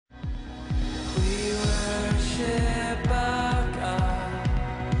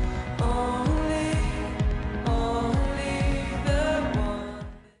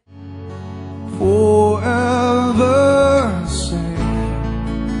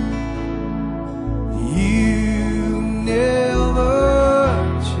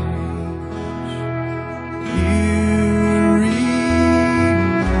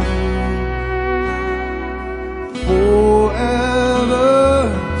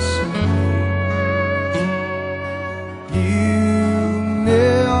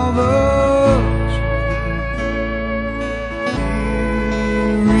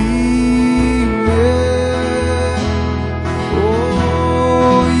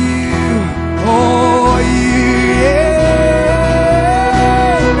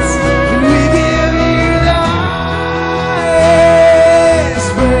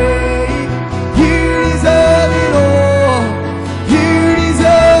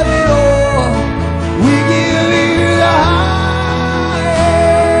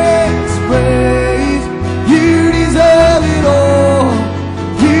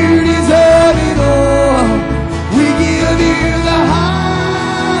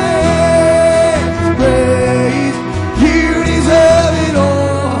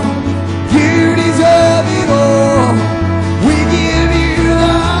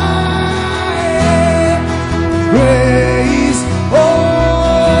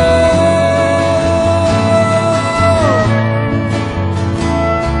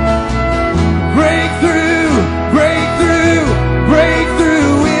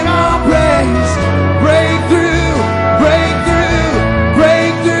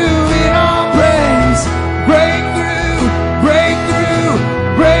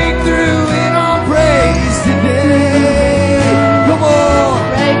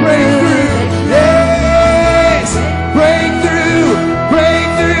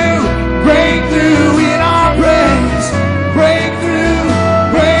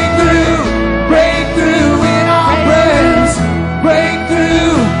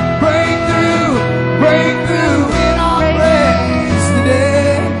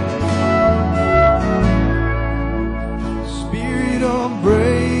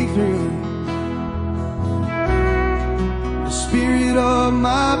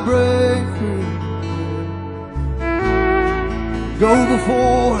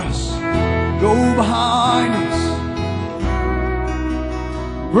before us, go behind us,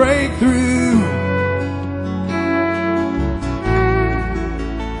 break through.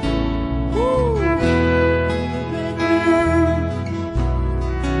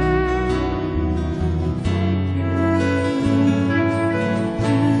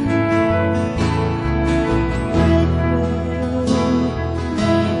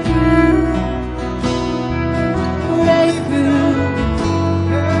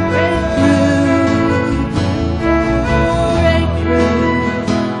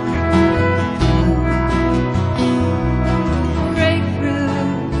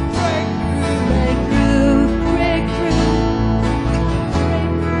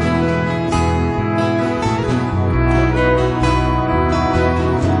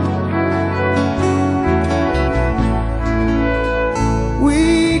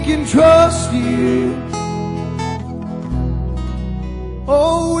 Trust you.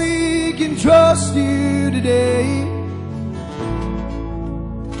 Oh, we can trust you today.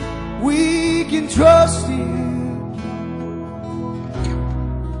 We can trust you.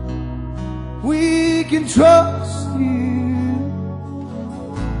 We can trust you.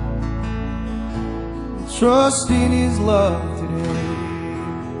 Trust in His love today.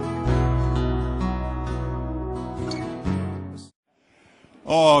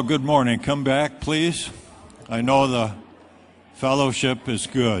 Oh, good morning. Come back, please. I know the fellowship is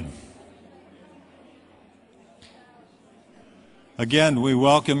good. Again, we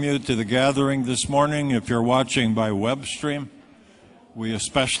welcome you to the gathering this morning. If you're watching by web stream, we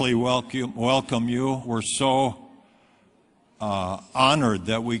especially welcome you. We're so honored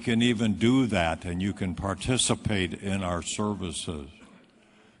that we can even do that and you can participate in our services.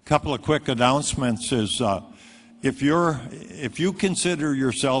 A couple of quick announcements is if you consider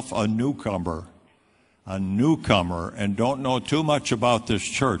yourself a newcomer and don't know too much about this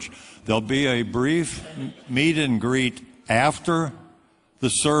church, there'll be a brief meet and greet after the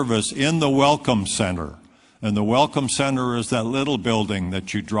service in the Welcome Center. And the Welcome Center is that little building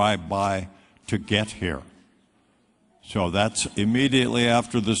that you drive by to get here. So that's immediately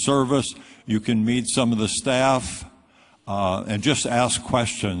after the service. You can meet some of the staff and just ask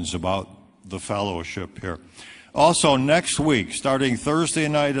questions about the fellowship here. Also, next week, starting Thursday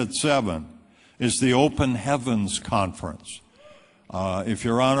night at 7, is the Open Heavens Conference. If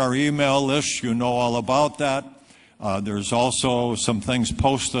you're on our email list, you know all about that. There's also some things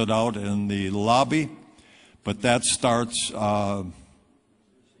posted out in the lobby, but that starts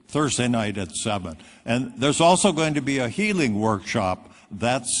Thursday night at 7. And there's also going to be a healing workshop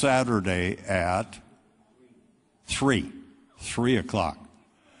that Saturday at 3 o'clock.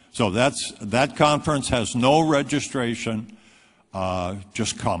 So that conference has no registration,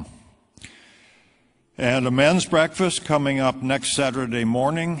 just come. And a men's breakfast coming up next Saturday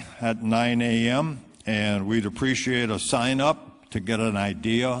morning at 9 a.m. And we'd appreciate a sign up to get an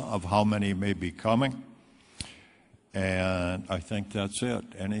idea of how many may be coming. And I think that's it.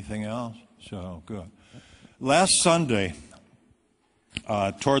 Anything else? So good. Last Sunday,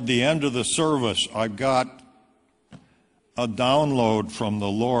 toward the end of the service, I got a download from the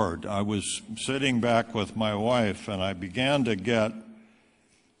Lord. I was sitting back with my wife and I began to get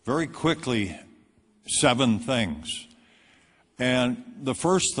very quickly 7 things. And the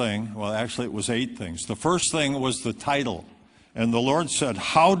first thing, well, actually it was 8 things. The first thing was the title. And the Lord said,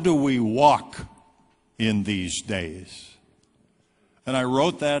 "How do we walk in these days?" And I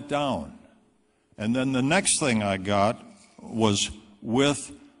wrote that down. And then the next thing I got was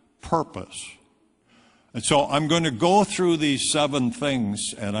with purpose. And so I'm going to go through these 7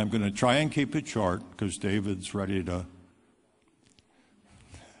 things, and I'm going to try and keep it short because David's ready to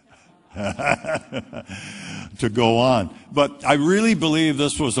to go on. But I really believe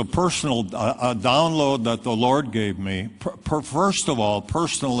this was a personal a download that the Lord gave me, first of all,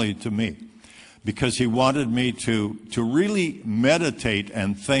 personally to me, because He wanted me to really meditate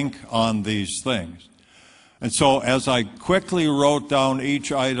and think on these things. And so as I quickly wrote down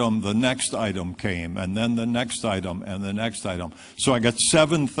each item, the next item came, and then the next item, and the next item. So I got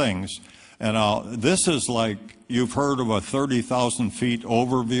 7 things. And this is like, you've heard of a 30,000 feet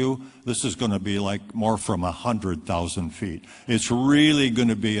overview. This is going to be like more from 100,000 feet. It's really going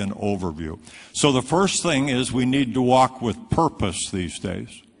to be an overview. So the first thing is we need to walk with purpose these days.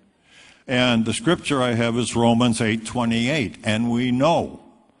 And the scripture I have is Romans 8:28. And we know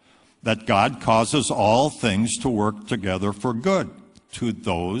that God causes all things to work together for good to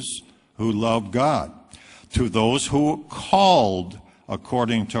those who love God, to those who are called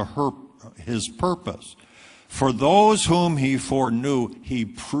according to His purpose. For those whom He foreknew, He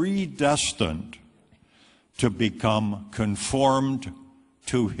predestined to become conformed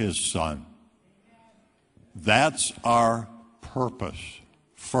to his Son. That's our purpose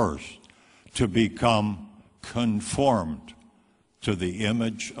first, to become conformed to the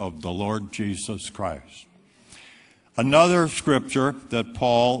image of the Lord Jesus Christ. Another scripture that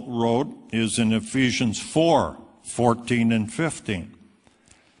Paul wrote is in Ephesians 4:14 and 15.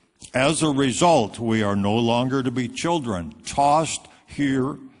 As a result, we are no longer to be children, tossed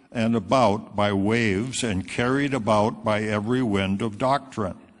here and about by waves and carried about by every wind of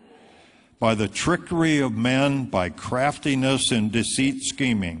doctrine, by the trickery of men, by craftiness and deceit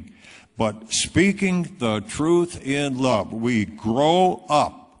scheming. But speaking the truth in love, we grow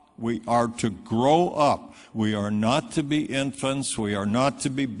up. We are to grow up. We are not to be infants. We are not to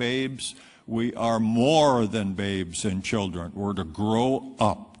be babes. We are more than babes and children. We're to grow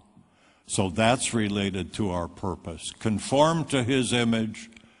up. So that's related to our purpose. Conform to his image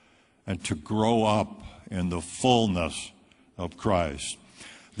and to grow up in the fullness of Christ.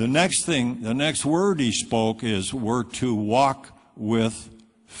 The next word he spoke is we're to walk with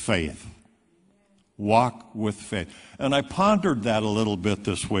faith. Walk with faith. And I pondered that a little bit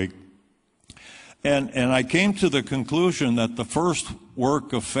this week. And I came to the conclusion that the first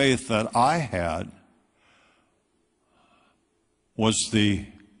work of faith that I had was the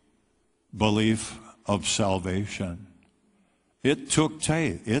belief of salvation. It took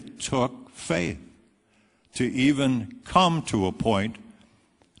faith. It took faith to even come to a point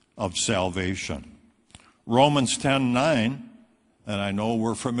of salvation. Romans 10:9, and I know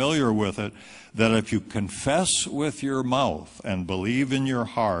we're familiar with it, that if you confess with your mouth and believe in your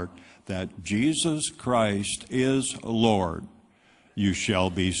heart that Jesus Christ is Lord, you shall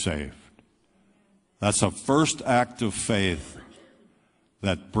be saved. That's a first act of faith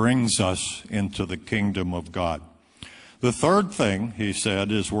that brings us into the kingdom of God. The third thing, he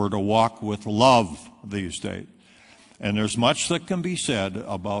said, is we're to walk with love these days. And there's much that can be said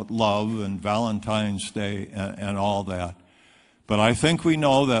about love and Valentine's Day and all that. But I think we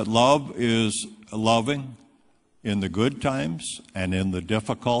know that love is loving in the good times and in the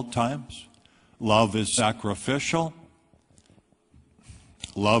difficult times. Love is sacrificial.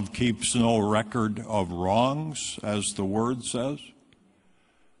 Love keeps no record of wrongs, as the word says.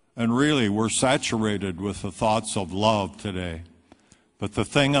 And really, we're saturated with the thoughts of love today. But the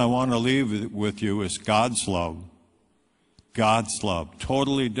thing I want to leave with you is God's love. God's love,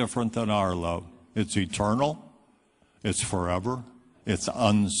 totally different than our love. It's eternal. It's forever. It's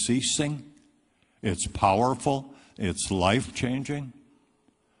unceasing. It's powerful. It's life-changing.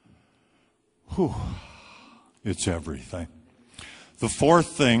 Whew. It's everything. The fourth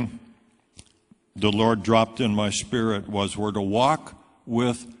thing the Lord dropped in my spirit was we're to walk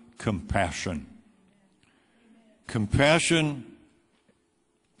with compassion. Compassion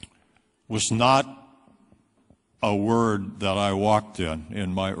was not a word that I walked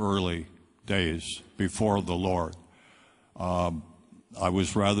in my early days before the Lord. I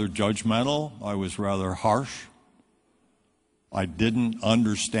was rather judgmental. I was rather harsh. I didn't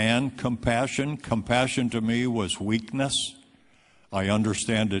understand compassion. Compassion to me was weakness. I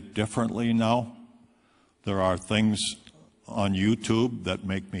understand it differently now. There are things on YouTube that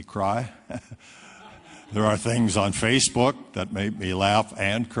make me cry. There are things on Facebook that make me laugh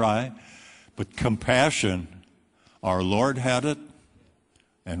and cry. But compassion, our Lord had it,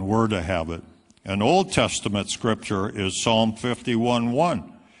 and we're to have it. An Old Testament scripture is Psalm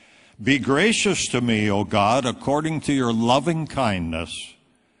 51:1. Be gracious to me, O God, according to your loving kindness,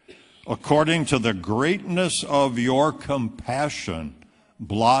 according to the greatness of your compassion,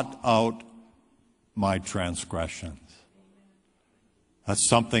 blot out my transgressions. That's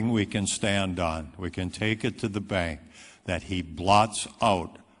something we can stand on. We can take it to the bank, that he blots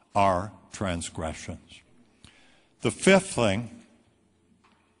out our transgressions. The fifth thing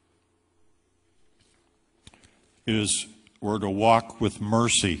is we're to walk with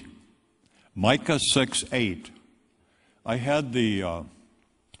mercy. Micah 6:8. I had the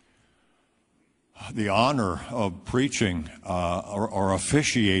honor of preaching or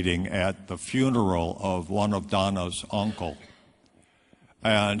officiating at the funeral of one of Donna's uncle.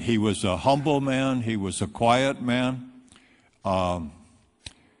 And he was a humble man. He was a quiet man. Have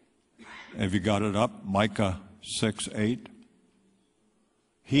you got it up? Micah 6:8.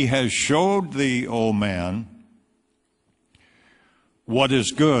 He has showed thee, O man, what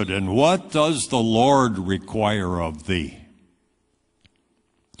is good, and what does the Lord require of thee?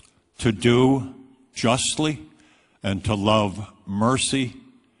 To do justly, and to love mercy,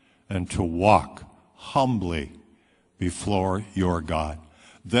 and to walk humbly before your God.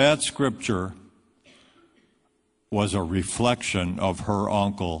 That scripture was a reflection of her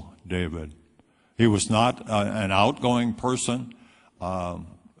uncle David. He was not an outgoing person.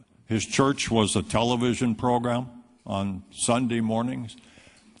 His church was a television program on Sunday mornings,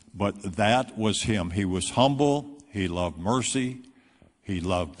 but that was him. He was humble, he loved mercy, he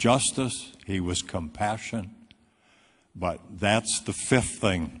loved justice, he was compassion. But that's the fifth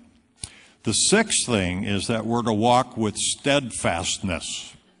thing. The sixth thing is that we're to walk with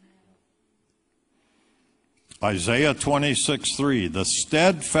steadfastness. Isaiah 26:3, the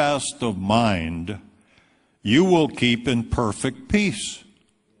steadfast of mind you will keep in perfect peace.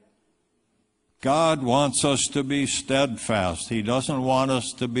 God wants us to be steadfast. He doesn't want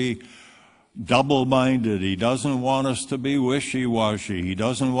us to be double-minded. He doesn't want us to be wishy-washy. He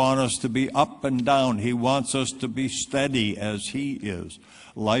doesn't want us to be up and down. He wants us to be steady as He is,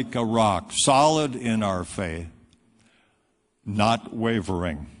 like a rock, solid in our faith, not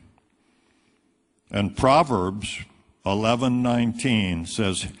wavering. And Proverbs 11:19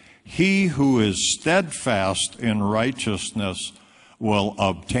 says, he who is steadfast in righteousness will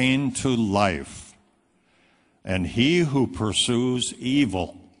obtain to life, and he who pursues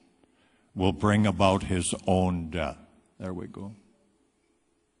evil will bring about his own death. There we go.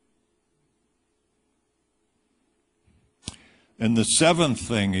 And the seventh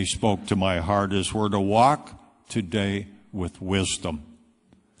thing he spoke to my heart is we're to walk today with wisdom.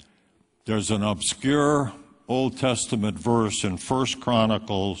 There's an obscure Old Testament verse in 1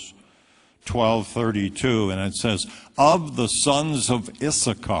 Chronicles 12:32, and it says, of the sons of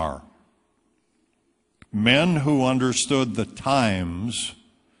Issachar, men who understood the times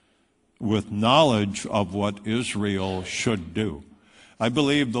with knowledge of what Israel should do. I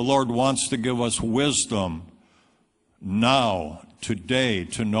believe the Lord wants to give us wisdom now, today,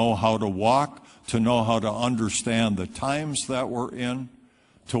 to know how to walk, to know how to understand the times that we're in,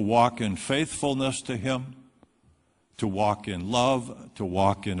 to walk in faithfulness to Him, to walk in love, to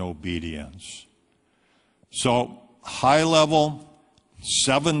walk in obedience. So, high level,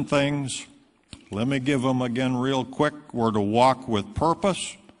 7 things. Let me give them again real quick. We're to walk with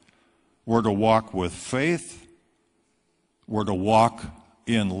purpose. We're to walk with faith. We're to walk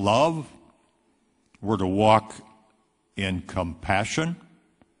in love. We're to walk in compassion.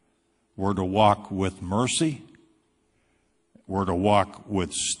 We're to walk with mercy. We're to walk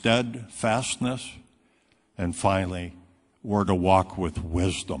with steadfastness. And finally, we're to walk with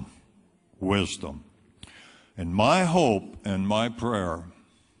wisdom. Wisdom. And my hope and my prayer,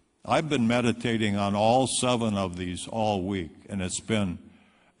 I've been meditating on all 7 of these all week, and it's been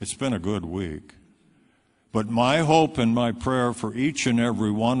a good week. But my hope and my prayer for each and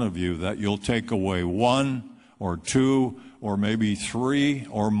every one of you that you'll take away 1 or 2 or maybe 3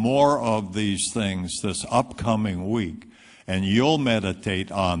 or more of these things this upcoming week, and you'll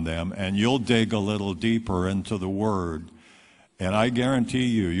meditate on them, and you'll dig a little deeper into the Word, and I guarantee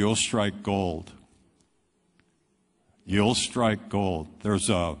you, you'll strike gold. You'll strike gold.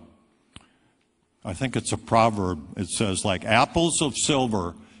 I think it's a proverb. It says, like apples of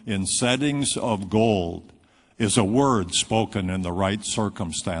silver in settings of gold is a word spoken in the right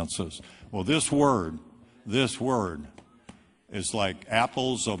circumstances. Well, this word is like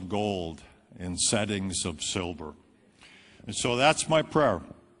apples of gold in settings of silver. And so that's my prayer.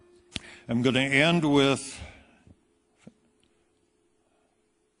 I'm going to end with,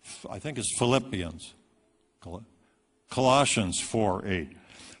 I think it's Philippians, Colossians 4:8.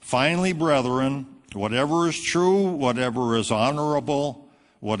 Finally, brethren, whatever is true, whatever is honorable,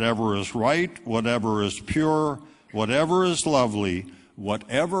 whatever is right, whatever is pure, whatever is lovely,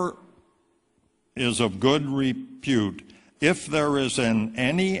 whatever is of good repute, if there is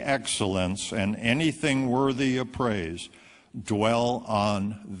any excellence and anything worthy of praise, dwell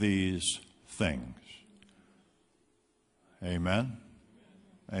on these things. Amen?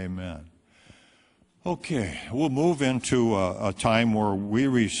 Amen. Okay, we'll move into a time where we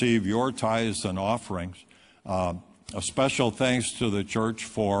receive your tithes and offerings. A special thanks to the church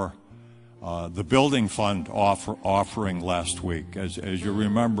for the building fund offering last week. As you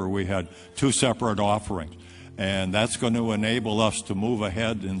remember, we had 2 separate offerings, and that's going to enable us to move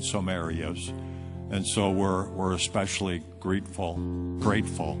ahead in some areas. And so we're especially grateful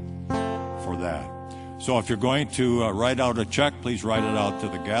for that. So if you're going to write out a check, please write it out to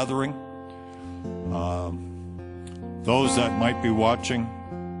the gathering. Those that might be watching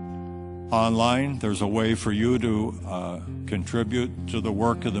online, there's a way for you to contribute to the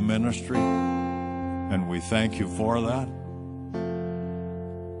work of the ministry, and we thank you for that.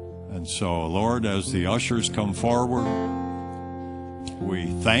 And so, Lord, as the ushers come forward, we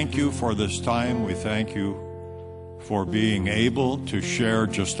thank you for this time. We thank you for being able to share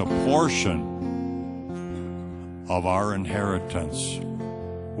just a portion of our inheritance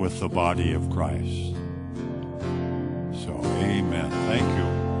with the body of Christ. So, amen.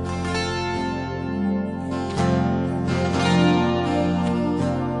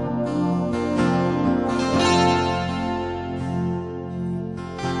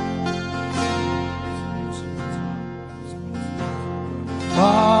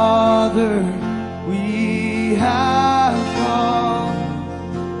 Father, we have come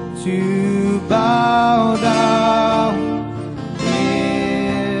to bow down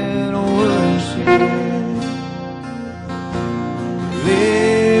in worship,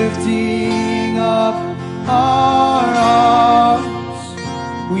 lifting up our arms,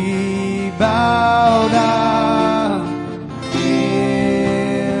 we bow down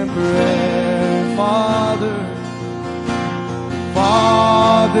in prayer.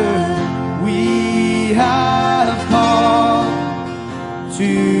 Father, we have come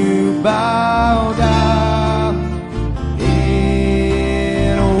to bow down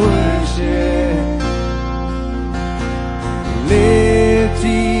in worship,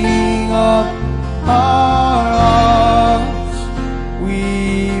 lifting up our arms,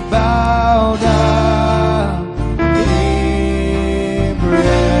 we bow down in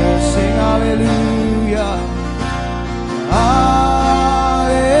prayer. Sing hallelujah, hallelujah.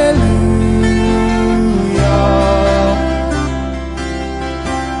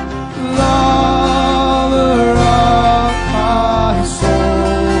 Lover of my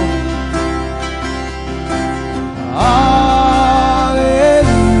soul,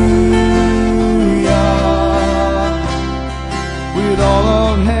 hallelujah. With all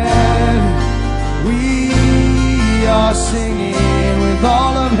of heaven, we are singing. With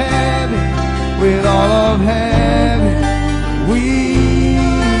all of heaven, with all of heaven, we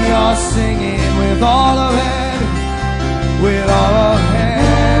are singing. With all of heaven, with all of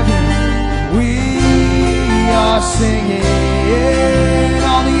heaven, we are singing.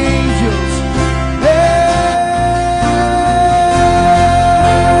 All the angels, hey.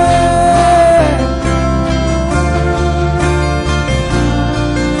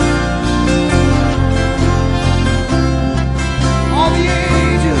 All the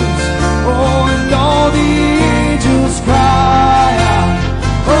angels, oh, and all the angels cry out,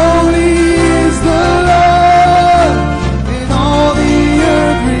 holy is the Lord, and all the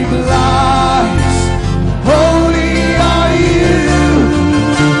earth replies, holy are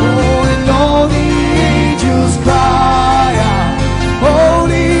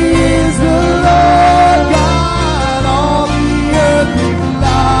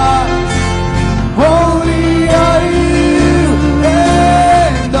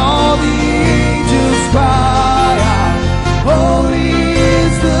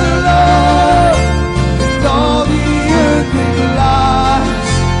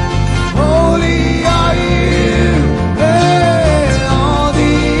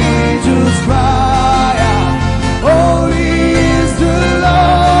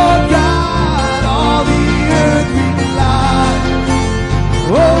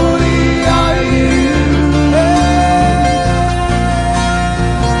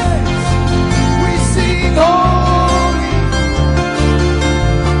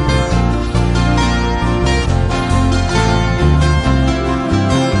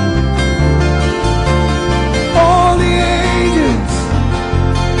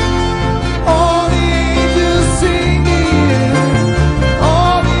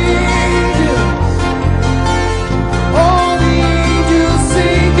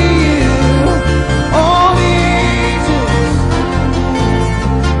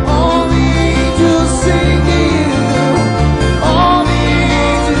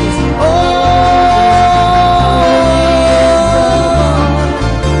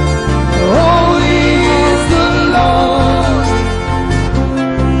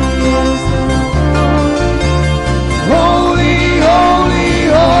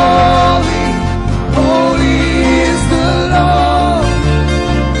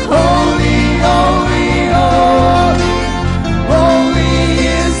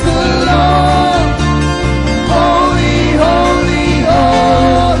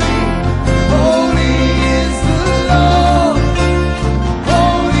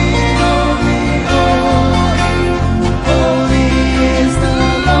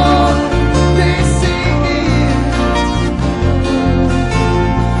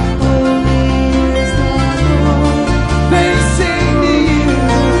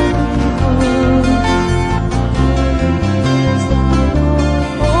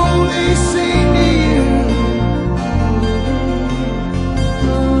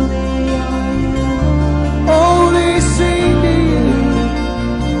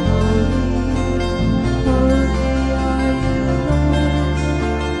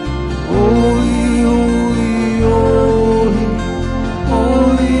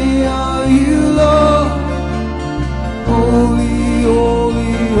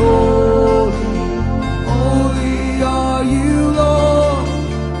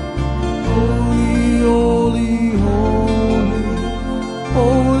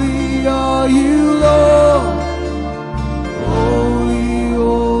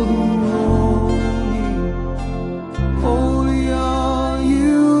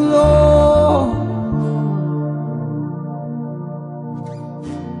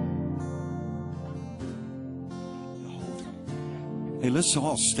Hey, let's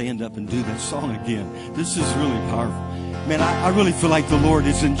all stand up and do that song again. This is really powerful. Man, I really feel like the Lord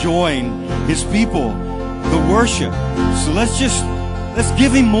is enjoying His people, the worship. So let's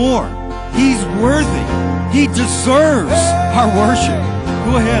give Him more. He's worthy. He deserves our worship.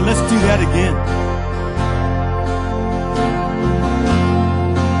 Go ahead, let's do that again.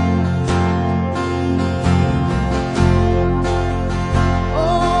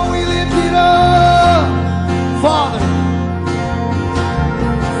 Oh, we lift it up, Father.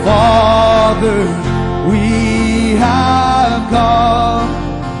 Father, we have come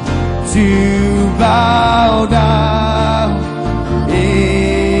to bow down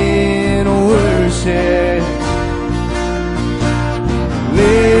in worship,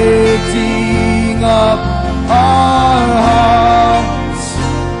 lifting up our hearts.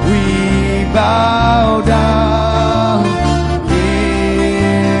 We bow down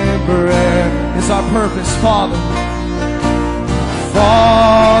in prayer. It's our purpose, Father.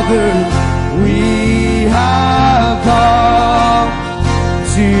 Father, we have come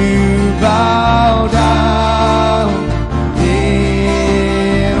to bow down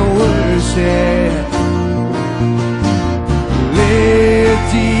in worship,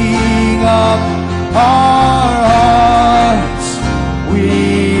 lifting up our hearts. We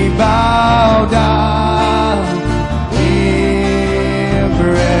bow down in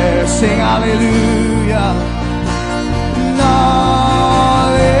prayer. Sing hallelujah.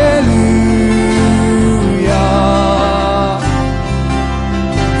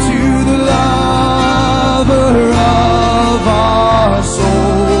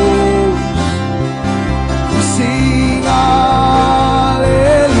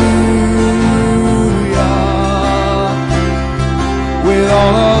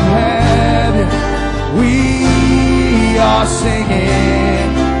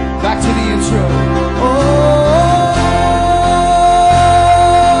 Singing back to the intro. Oh,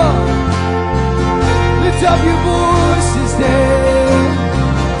 lift up your voices there.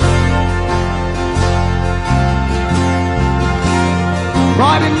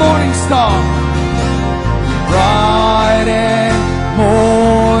 Bright and morning star, bright and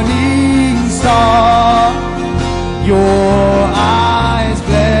morning star, your eyes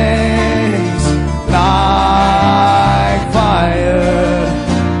blaze like fire,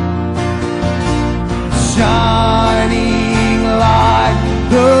 shining like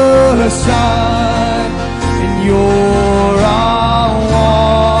the sun, and you're our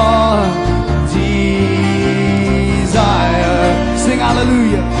one desire. Sing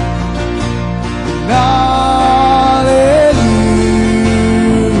hallelujah. Hallelujah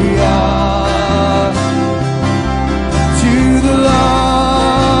to the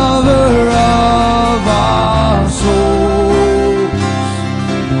lover of our souls.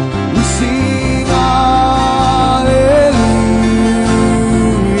 We sing hallelujah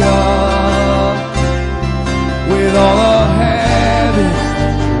with all of heaven.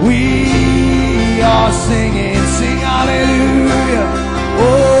 We are singing, sing hallelujah.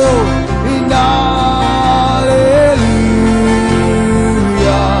 Oh, and hallelujah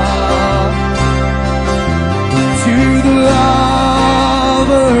to the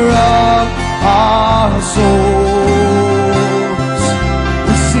lover of our souls.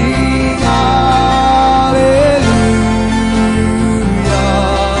 We sing hallelujah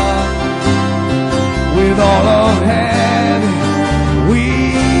with all of heaven. We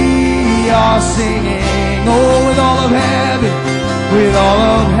are singing, oh, with all of heaven, with all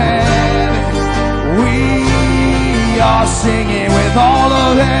of heaven. We are singing with all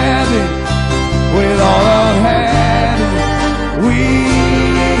of heaven, with all of heaven.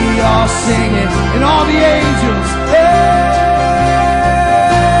 We are singing, and all the angels. Hey!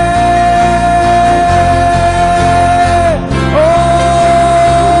 Oh,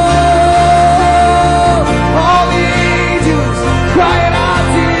 all the angels crying out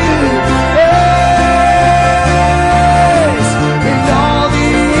to you. Yes, and all the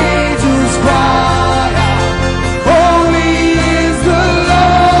angels cry out, holy is the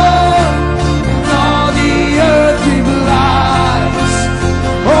Lord, and all the earth replies,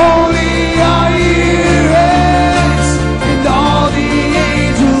 holy are you, yes,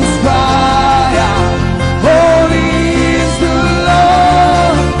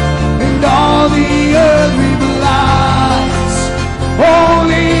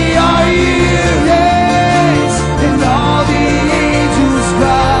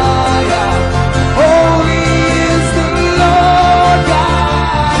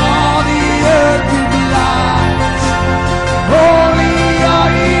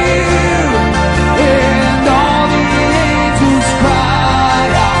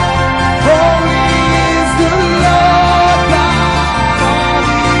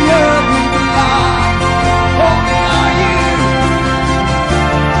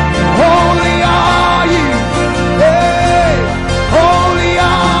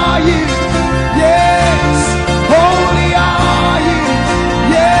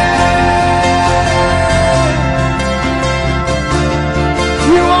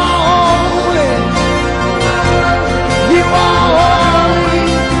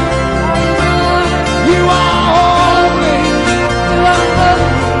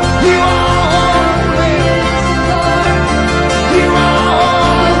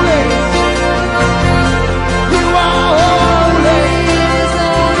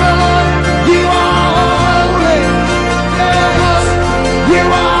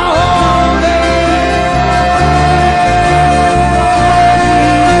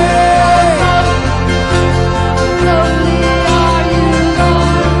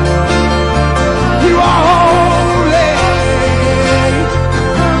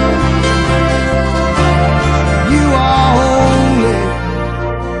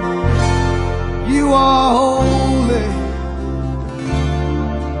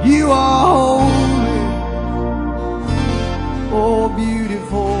 You are holy. Oh,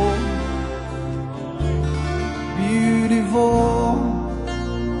 beautiful, beautiful,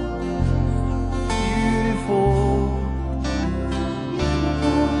 beautiful,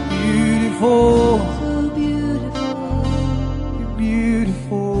 beautiful.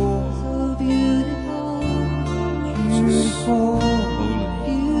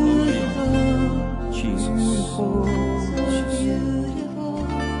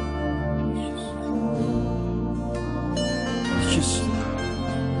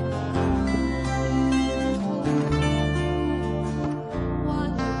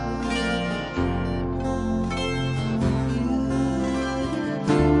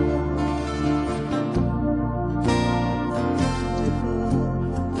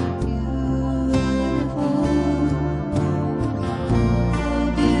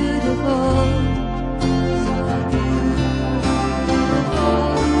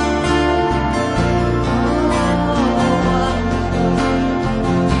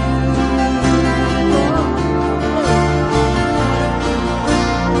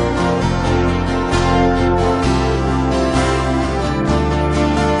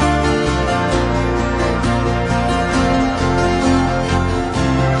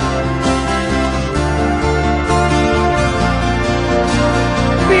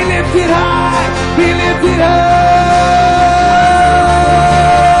 Be lifted up.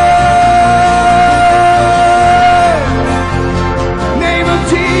 Name of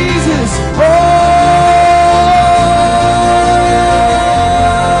Jesus. Oh,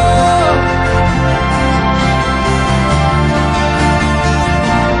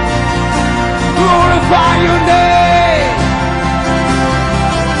 glorify your name.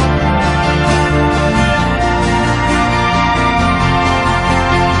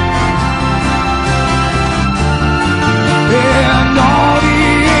 And all the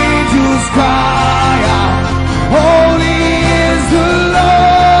angels cry out, holy is the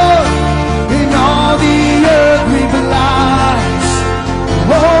Lord. And all the earth replies,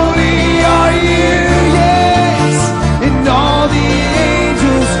 holy are you, yes. And all the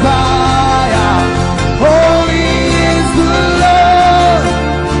angels cry out, holy is the Lord.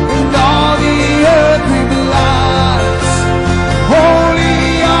 And all the earth replies, holy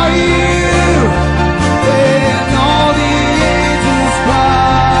are you. And all the angels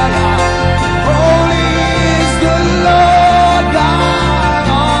cry out, holy is the Lord God.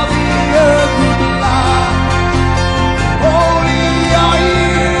 All the earth replies, holy are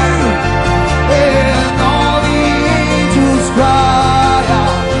you. And all the angels cry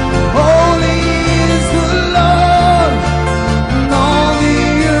out, holy is the Lord. And all the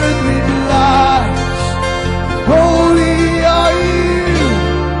earth replies, holy are you.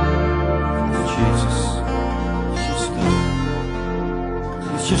 Jesus.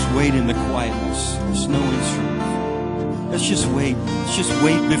 Let's just wait in the quietness. There's no instrument. Let's just wait. Let's just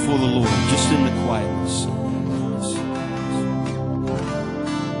wait before the Lord, just in the quietness.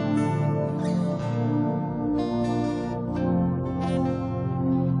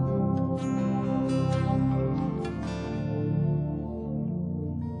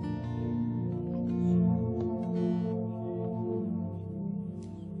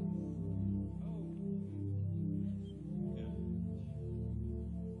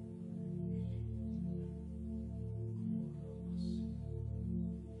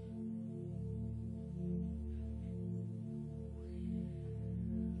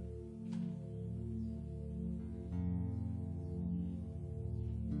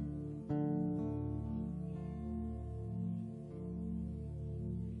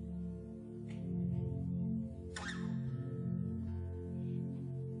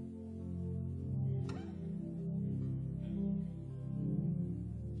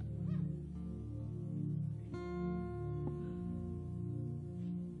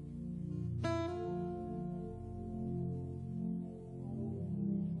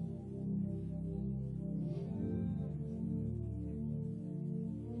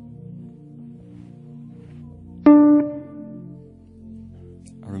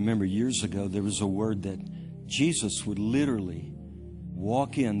 I remember years ago there was a word that Jesus would literally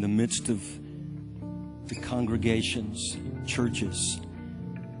walk in the midst of the congregations, churches,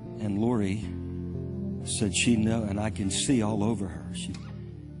 and Lori said she know, and I can see all over her.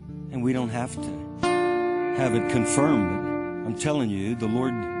 And we don't have to have it confirmed, but I'm telling you, the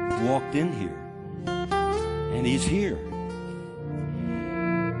Lord walked in here, and He's here.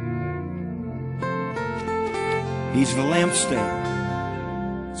 He's the lampstand.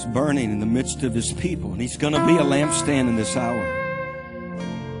 It's burning in the midst of His people, and He's going to be a lampstand in this hour.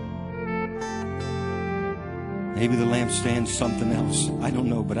 Maybe the lampstand's something else. I don't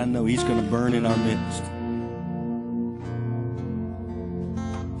know, but I know He's going to burn in our midst.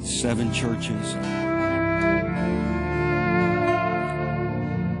 7 churches.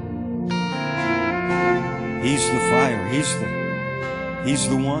 He's the fire. He's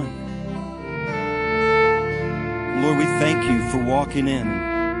the one. Lord, we thank You for walking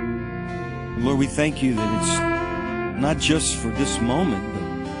in. Lord, we thank You that it's not just for this moment,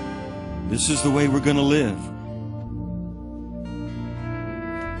 but this is the way we're going to live.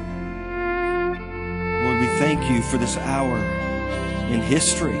 Lord, we thank You for this hour in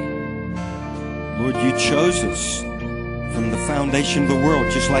history. Lord, You chose us from the foundation of the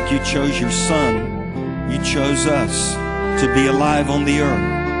world, just like You chose Your Son. You chose us to be alive on the earth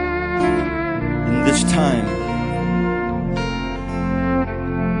in this time.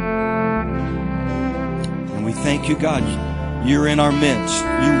 And we thank You, God. You're in our midst.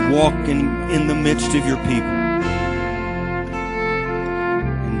 You walk in the midst of Your people.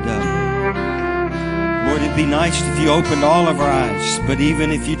 And Lord, it'd be nice if You opened all of our eyes, but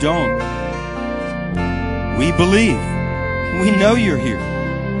even if You don't, we believe. We know You're here.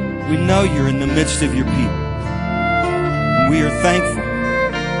 We know You're in the midst of Your people. And we are thankful.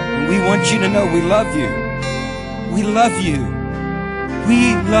 And we want You to know we love You. We love You.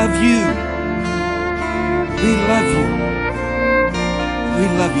 We love You. We love You. We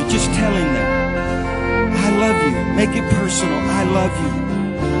love You. Just tell Him that. I love You. Make it personal. I love You.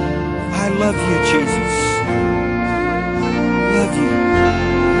 I love You, Jesus. Love You.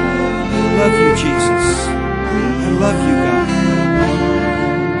 Love You, Jesus. I love You, God.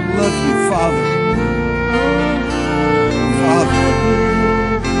 Love You, Father. Father.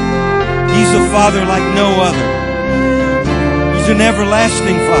 He's a Father like no other. He's an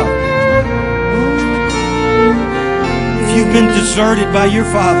everlasting Father. If you've been deserted by your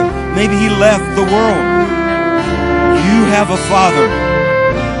Father, maybe He left the world, you have a Father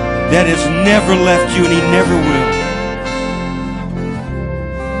that has never left you and He never will.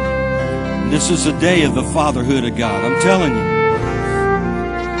 And this is a day of the fatherhood of God. I'm telling you.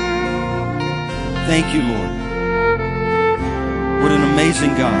 Thank You, Lord. What an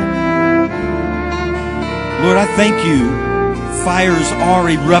amazing God. Lord, I thank You. Fires are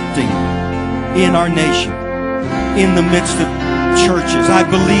erupting in our nation, in the midst of churches. I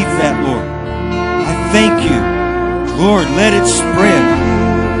believe that, Lord. I thank You. Lord, let it spread.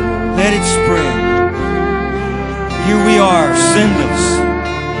 Let it spread. Here we are. Send us.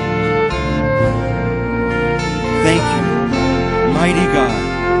 Thank You. Mighty God.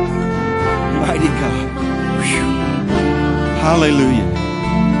 Mighty God. Whew. Hallelujah.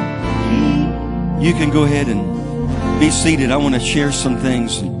 You can go ahead and be seated. I want to share some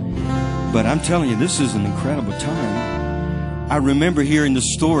things, but I'm telling you, this is an incredible time. I remember hearing the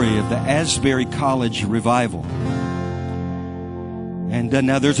story of the Asbury College revival. And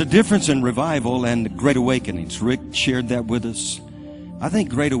now there's a difference in revival and Great Awakenings. Rick shared that with us. I think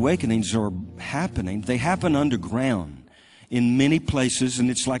Great Awakenings are happening. They happen underground in many places, and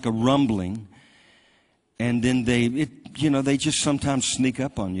it's like a rumbling. And then they just sometimes sneak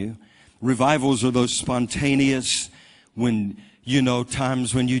up on you. Revivals are those spontaneous, when,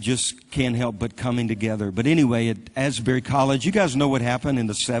 times when you just can't help but coming together. But anyway, at Asbury College, you guys know what happened in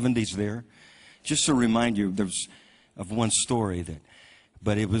the 70s there? Just to remind you, of one story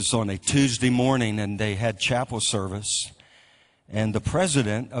but it was on a Tuesday morning and they had chapel service. And the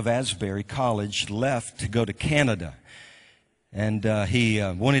president of Asbury College left to go to Canada. And he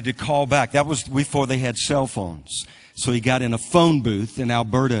wanted to call back. That was before they had cell phones. So he got in a phone booth in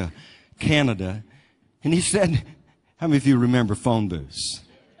Alberta, Canada. And he said, how many of you remember phone booths?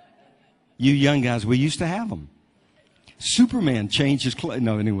 You young guys, we used to have them. Superman changed his clothes.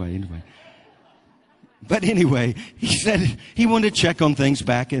 No, anyway. But anyway, he said he wanted to check on things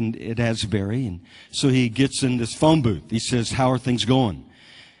back at Asbury. And so he gets in this phone booth. He says, how are things going?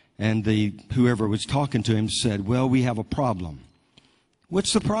 And whoever was talking to him said, well, we have a problem.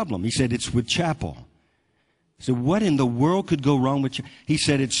 What's the problem? He said, it's with chapel. He said, what in the world could go wrong with chapel? He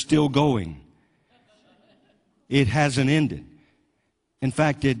said, it's still going. It hasn't ended. In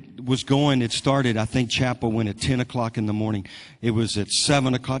fact, it started, I think chapel went at 10 o'clock in the morning. It was at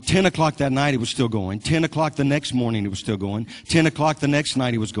 7 o'clock. 10 o'clock that night, it was still going. 10 o'clock the next morning, it was still going. 10 o'clock the next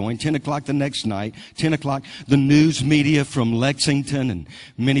night, it was going. 10 o'clock the next night. 10 o'clock, the news media from Lexington and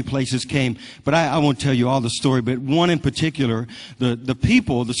many places came. But I won't tell you all the story, but one in particular, the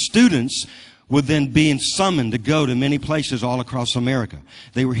people, the students, were then being summoned to go to many places all across America.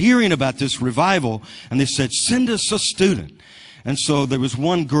 They were hearing about this revival, and they said, send us a student. And so there was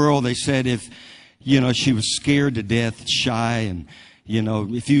one girl, they said, she was scared to death, shy, You know,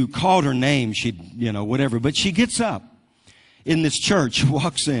 if you called her name, she'd, you know, whatever. But she gets up in this church,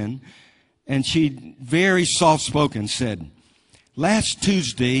 walks in, and she, very soft-spoken, said, last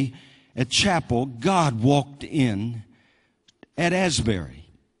Tuesday at chapel, God walked in at Asbury,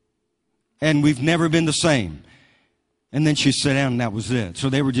 and we've never been the same. And then she sat down, and that was it. So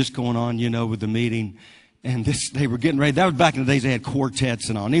they were just going on, you know, with the meeting. And they were getting ready. That was back in the days they had quartets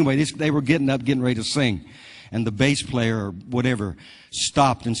and all. Anyway, they were getting up, getting ready to sing. And the bass player or whatever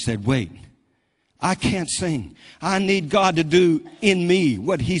stopped and said, wait, I can't sing. I need God to do in me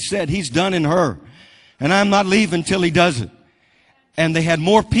what He said He's done in her. And I'm not leaving till He does it. And they had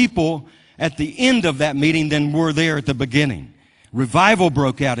more people at the end of that meeting than were there at the beginning. Revival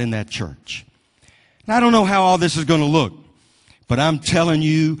broke out in that church. Now, I don't know how all this is going to look, but I'm telling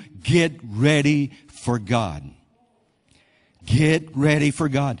you, get ready for God. Get ready for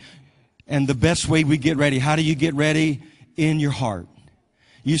God. And the best way we get ready, how do you get ready? In your heart.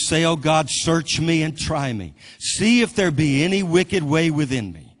 You say, oh God, search me and try me. See if there be any wicked way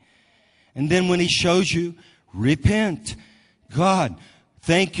within me. And then when He shows you, repent. God,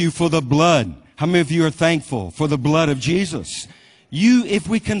 thank you for the blood. How many of you are thankful for the blood of Jesus? If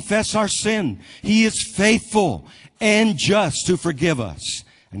we confess our sin, He is faithful and just to forgive us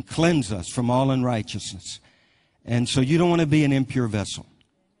and cleanse us from all unrighteousness. And so you don't want to be an impure vessel.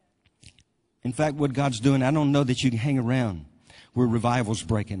 In fact, what God's doing, I don't know that you can hang around where revival's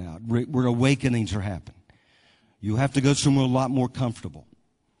breaking out, where awakenings are happening. You have to go somewhere a lot more comfortable.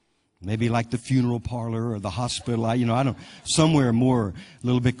 Maybe like the funeral parlor or the hospital, somewhere more, a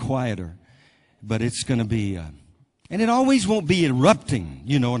little bit quieter. But it's going to be, and it always won't be erupting,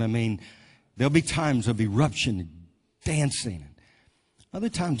 you know what I mean? There'll be times of eruption and dancing. And other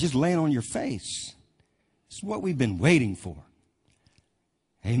times just laying on your face. It's what we've been waiting for.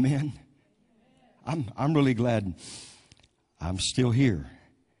 Amen. I'm really glad I'm still here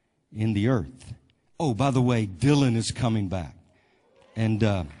in the earth. Oh, by the way, Dylan is coming back. And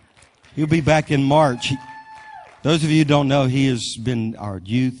he'll be back in March. Those of you who don't know, he has been our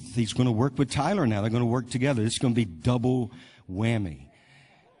youth. He's going to work with Tyler now. They're going to work together. It's going to be double whammy.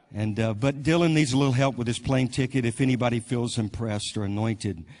 And but Dylan needs a little help with his plane ticket. If anybody feels impressed or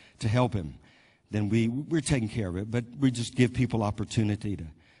anointed to help him, then we're taking care of it. But we just give people opportunity to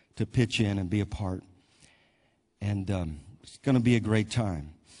pitch in and be a part. And it's going to be a great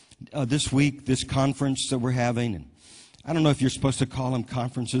time. This week, this conference that we're having, and I don't know if you're supposed to call them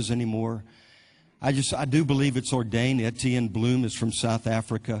conferences anymore. I do believe it's ordained. Etienne Bloom is from South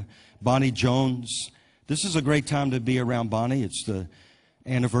Africa. Bonnie Jones. This is a great time to be around Bonnie. It's the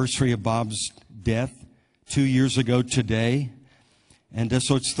anniversary of Bob's death 2 years ago today. And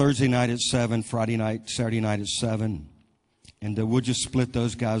so it's Thursday night at 7, Friday night, Saturday night at 7. And we'll just split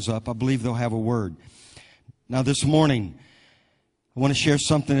those guys up. I believe they'll have a word. Now this morning, I want to share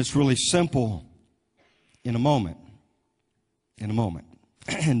something that's really simple in a moment.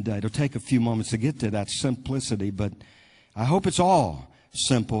 And it'll take a few moments to get to that simplicity, but I hope it's all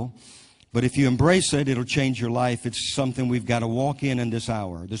simple. But if you embrace it, it'll change your life. It's something we've got to walk in this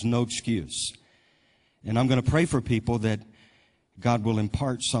hour. There's no excuse. And I'm going to pray for people that God will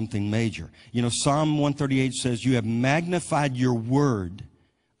impart something major. You know, Psalm 138 says, you have magnified your word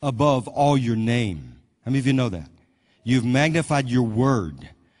above all your name. How many of you know that? You've magnified your word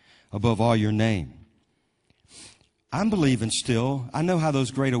above all your name. I'm believing still. I know how those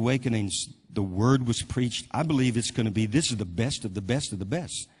great awakenings, the word was preached. I believe it's going to be, this is the best of the best of the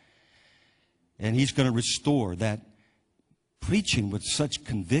best. And He's going to restore that preaching with such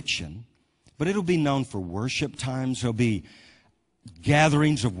conviction. But it'll be known for worship times. There'll be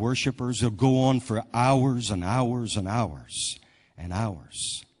gatherings of worshipers. They'll go on for hours and hours and hours and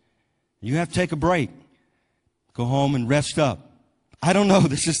hours. You have to take a break. Go home and rest up. I don't know.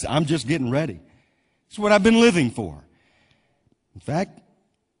 I'm just getting ready. It's what I've been living for. In fact,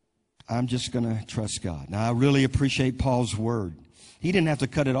 I'm just going to trust God. Now, I really appreciate Paul's word. He didn't have to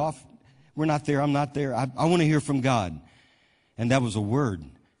cut it off. We're not there. I'm not there. I want to hear from God. And that was a word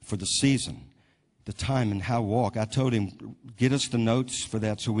for the season, the time, and how to walk. I told him, get us the notes for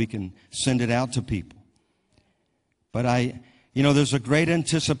that so we can send it out to people. But there's a great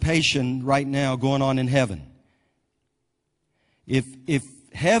anticipation right now going on in heaven. If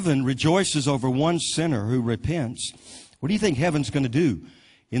heaven rejoices over one sinner who repents, what do you think heaven's going to do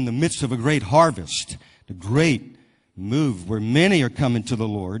in the midst of a great harvest, the great move where many are coming to the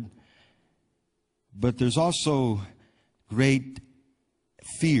Lord? But there's also great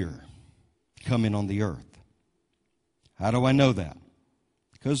fear coming on the earth. How do I know that?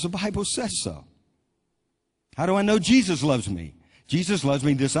 Because the Bible says so. How do I know Jesus loves me? Jesus loves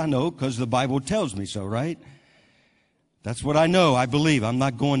me, this I know, because the Bible tells me so, right? That's what I know, I believe. I'm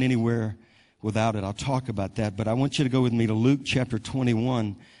not going anywhere without it. I'll talk about that. But I want you to go with me to Luke chapter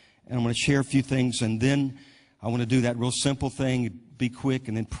 21. And I'm going to share a few things. And then I want to do that real simple thing, be quick,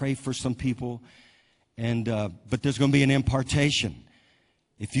 and then pray for some people. But there's going to be an impartation.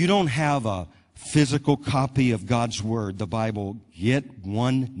 If you don't have a physical copy of God's Word, the Bible, get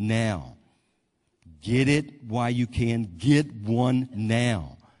one now. Get it while you can. Get one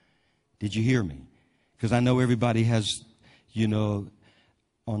now. Did you hear me? Because I know everybody has,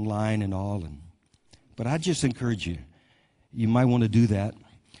 online and all. But I just encourage you. You might want to do that.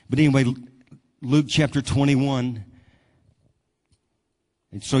 But anyway, Luke chapter 21.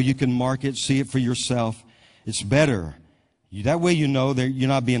 And so you can mark it, see it for yourself. It's better. That way you know that you're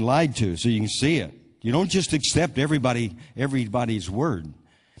not being lied to, so you can see it. You don't just accept everybody's word.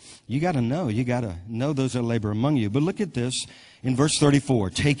 You got to know. You got to know those that labor among you. But look at this in verse 34.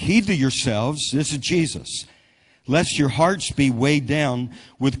 Take heed to yourselves. This is Jesus. Lest your hearts be weighed down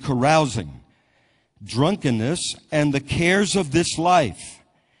with carousing, drunkenness, and the cares of this life.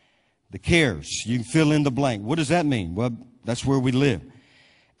 The cares. You can fill in the blank. What does that mean? Well, that's where we live.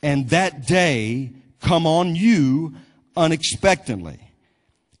 And that day come on you unexpectedly.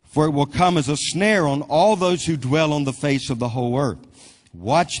 For it will come as a snare on all those who dwell on the face of the whole earth.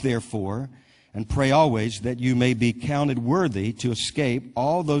 Watch therefore and pray always that you may be counted worthy to escape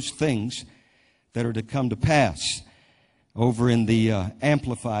all those things that are to come to pass. Over in the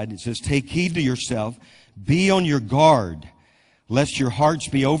Amplified, it says, take heed to yourself, be on your guard, lest your hearts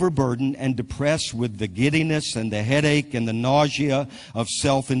be overburdened and depressed with the giddiness and the headache and the nausea of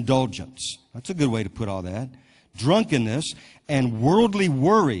self-indulgence. That's a good way to put all that. Drunkenness and worldly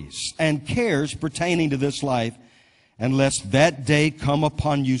worries and cares pertaining to this life, and lest that day come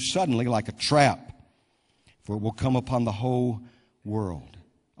upon you suddenly like a trap, for it will come upon the whole world,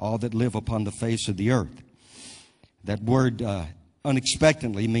 all that live upon the face of the earth. That word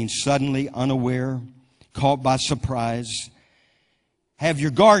unexpectedly means suddenly, unaware, caught by surprise. Have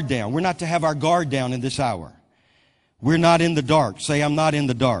your guard down. We're not to have our guard down in this hour. We're not in the dark. Say, I'm not in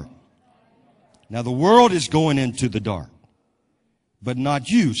the dark. Now, the world is going into the dark, but not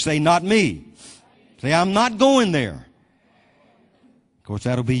you. Say, not me. Say, I'm not going there. Of course,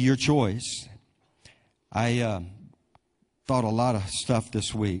 that'll be your choice. I thought a lot of stuff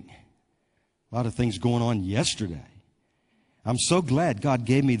this week. A lot of things going on yesterday. I'm so glad God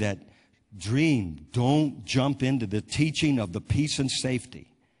gave me that dream. Don't jump into the teaching of the peace and safety.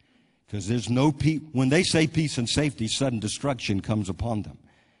 Because there's no peace. When they say peace and safety, sudden destruction comes upon them.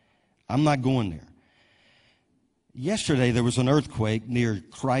 I'm not going there. Yesterday, there was an earthquake near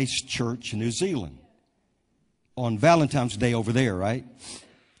Christ Church in New Zealand. On Valentine's Day over there, right?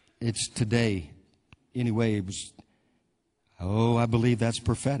 It's today. Anyway, it was, I believe that's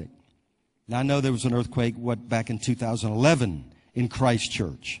prophetic. Now, I know there was an earthquake, back in 2011 in Christ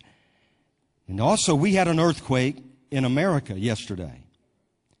Church. And also, we had an earthquake in America yesterday.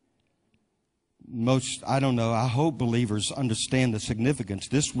 I hope believers understand the significance.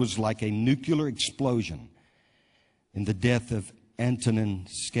 This was like a nuclear explosion in the death of Antonin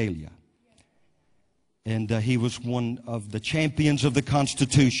Scalia. And he was one of the champions of the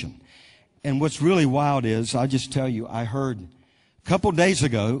Constitution. And what's really wild is, I'll just tell you, I heard a couple days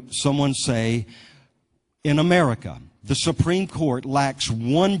ago someone say, in America, the Supreme Court lacks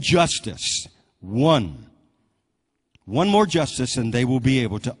one justice. One more justice, and they will be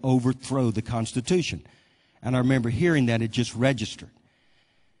able to overthrow the Constitution. And I remember hearing that, it just registered.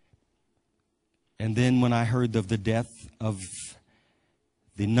 And then when I heard of the death of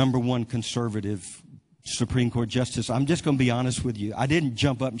the number one conservative Supreme Court justice, I'm just going to be honest with you. I didn't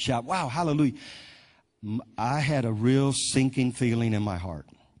jump up and shout, wow, hallelujah. I had a real sinking feeling in my heart.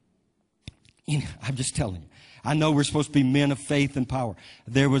 I'm just telling you. I know we're supposed to be men of faith and power.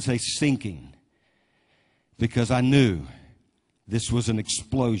 There was a sinking. Because I knew this was an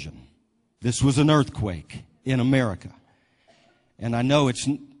explosion. This was an earthquake in America. And I know it's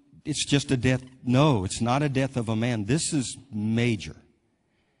just a death. No, it's not a death of a man. This is major.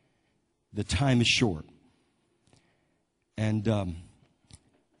 The time is short. And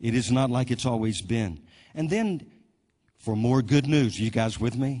it is not like it's always been. And then, for more good news, you guys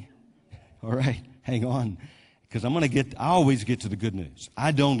with me? All right, hang on. Because I always get to the good news.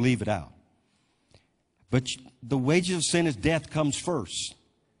 I don't leave it out. But the wages of sin is death comes first.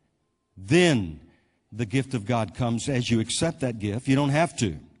 Then the gift of God comes as you accept that gift. You don't have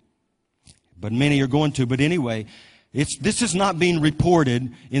to. But many are going to. But anyway, this is not being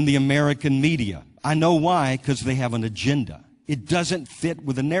reported in the American media. I know why, because they have an agenda. It doesn't fit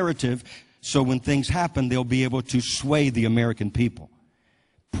with the narrative. So when things happen, they'll be able to sway the American people.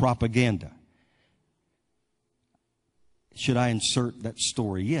 Propaganda. should I insert that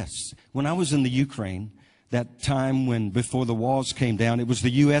story? Yes. When I was in the Ukraine, that time when before the walls came down, it was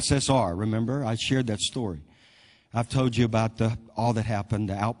the USSR. Remember? I shared that story. I've told you about all that happened,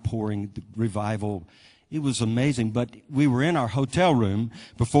 the outpouring, the revival. It was amazing. But we were in our hotel room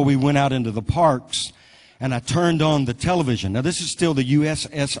before we went out into the parks, and I turned on the television. Now, this is still the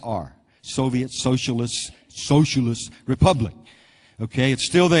USSR, Soviet Socialist Republic. Okay, it's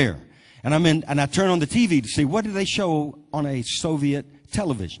still there. And I turn on the TV to see what do they show on a Soviet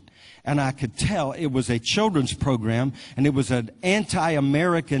television. And I could tell it was a children's program, and it was an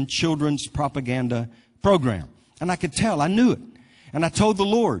anti-American children's propaganda program. And I could tell, I knew it. And I told the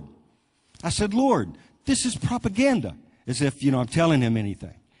Lord, I said, Lord, this is propaganda. As if, I'm telling him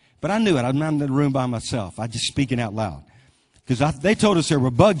anything. But I knew it. I'm in the room by myself. I just speaking out loud. Because they told us there were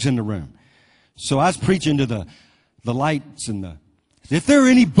bugs in the room. So I was preaching to the lights and if there are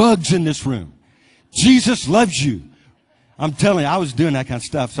any bugs in this room, Jesus loves you. I'm telling you, I was doing that kind of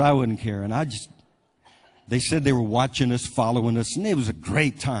stuff, so I wouldn't care. And they said they were watching us, following us, and it was a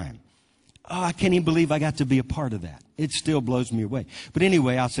great time. Oh, I can't even believe I got to be a part of that. It still blows me away. But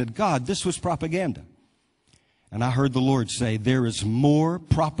anyway, I said, God, this was propaganda. And I heard the Lord say, there is more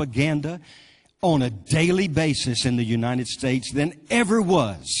propaganda on a daily basis in the United States than ever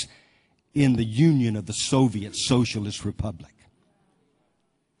was in the Union of the Soviet Socialist Republic.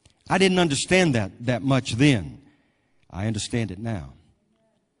 I didn't understand that much then. I understand it now.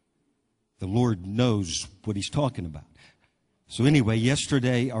 The Lord knows what He's talking about. So anyway,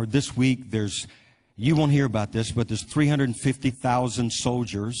 yesterday or this week, you won't hear about this, but there's 350,000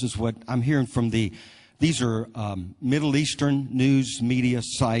 soldiers is what I'm hearing from these are Middle Eastern news media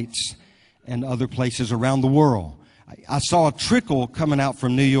sites and other places around the world. I saw a trickle coming out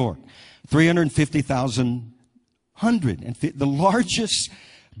from New York. 350,000, the largest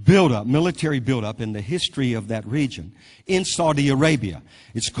military buildup in the history of that region in Saudi Arabia.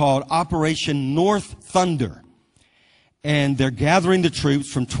 It's called Operation North Thunder. And they're gathering the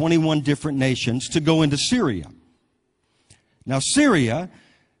troops from 21 different nations to go into Syria. Now, Syria,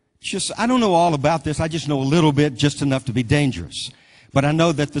 I don't know all about this. I just know a little bit, just enough to be dangerous. But I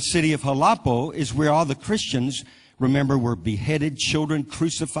know that the city of Aleppo is where all the Christians, remember, were beheaded, children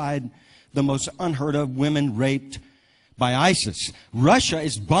crucified, the most unheard of, women raped by ISIS. Russia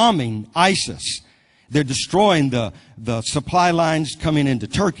is bombing ISIS. They're destroying the supply lines coming into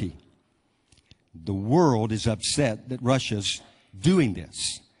Turkey. The world is upset that Russia's doing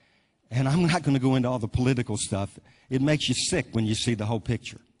this. And I'm not going to go into all the political stuff. It makes you sick when you see the whole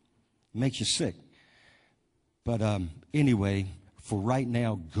picture. It makes you sick. But anyway, for right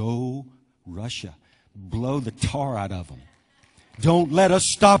now, go Russia. Blow the tar out of them. Don't let us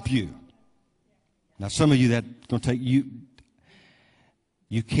stop you. Now, some of you that going to take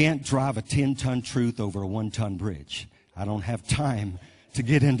you can't drive a 10-ton truth over a 1-ton bridge. I don't have time to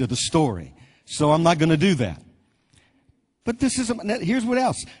get into the story. So I'm not going to do that. But here's what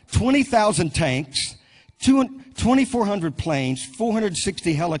else. 20,000 tanks, 2,400 planes,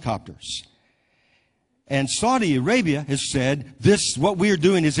 460 helicopters. And Saudi Arabia has said, what we are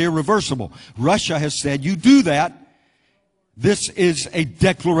doing is irreversible. Russia has said, you do that, this is a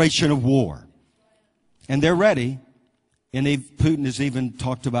declaration of war. And they're ready. And Putin has even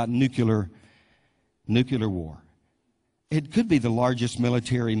talked about nuclear war. It could be the largest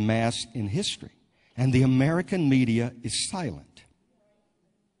military mass in history. And the American media is silent.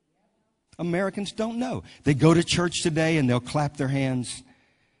 Americans don't know. They go to church today and they'll clap their hands.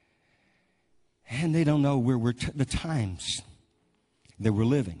 And they don't know where the times that we're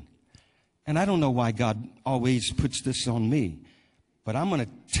living. And I don't know why God always puts this on me. But I'm going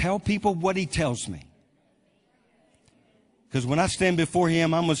to tell people what He tells me. Because when I stand before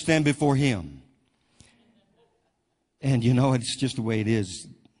Him, I'm going to stand before Him. And it's just the way it is.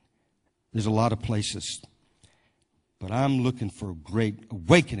 There's a lot of places. But I'm looking for a great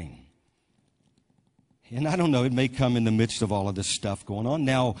awakening. And I don't know, it may come in the midst of all of this stuff going on.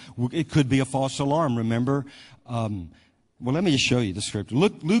 Now, it could be a false alarm, remember? Well, let me just show you the scripture.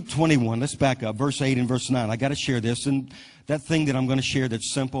 Luke 21, let's back up, verse 8 and verse 9. I got to share this. And that thing that I'm going to share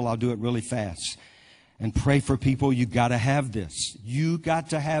that's simple, I'll do it really fast. And pray for people. You got to have this. You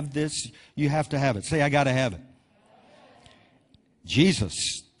got to have this. You have to have it. Say, I got to have it.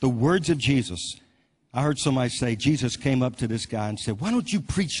 Jesus, the words of Jesus. I heard somebody say, Jesus came up to this guy and said, why don't you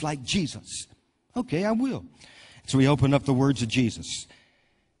preach like Jesus? Okay, I will. So he opened up the words of Jesus.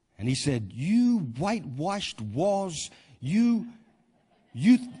 And he said, you whitewashed walls, you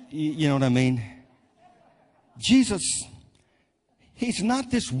know what I mean? Jesus, He's not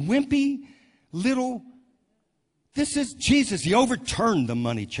this wimpy little, this is Jesus. He overturned the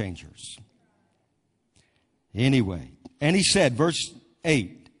money changers. Anyway, And he said, verse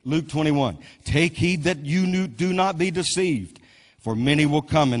 8, Luke 21, take heed that you do not be deceived. For many will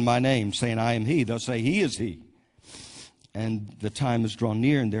come in my name, saying, I am he. They'll say, he is he. And the time is drawn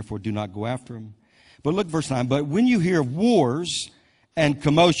near, and therefore do not go after him. But look, verse 9. But when you hear of wars and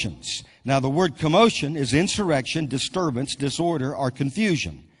commotions. Now, the word commotion is insurrection, disturbance, disorder, or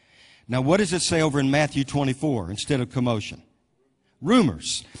confusion. Now, what does it say over in Matthew 24 instead of commotion?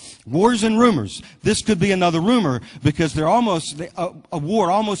 Rumors. Wars and rumors. This could be another rumor because a war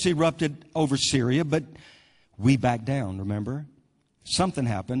almost erupted over Syria, but we backed down, remember? Something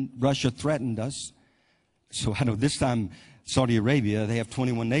happened. Russia threatened us. So I know this time Saudi Arabia, they have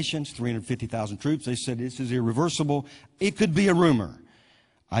 21 nations, 350,000 troops. They said this is irreversible. It could be a rumor.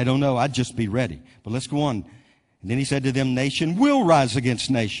 I don't know. I'd just be ready. But let's go on. And then he said to them, nation will rise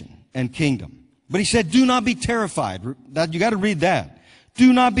against nation and kingdom. But he said, do not be terrified. You got to read that.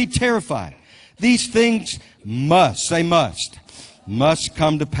 Do not be terrified. These things must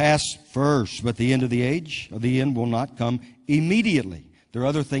come to pass first. But the end of the age, or the end will not come immediately. There are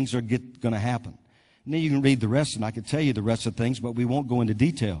other things that are going to happen. And then you can read the rest, and I can tell you the rest of things, but we won't go into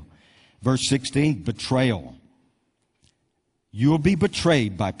detail. Verse 16, betrayal. You will be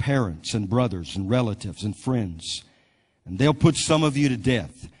betrayed by parents and brothers and relatives and friends. And they'll put some of you to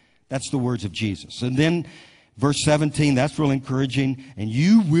death. That's the words of Jesus. And then verse 17, that's real encouraging. And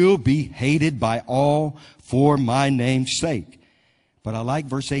you will be hated by all for my name's sake. But I like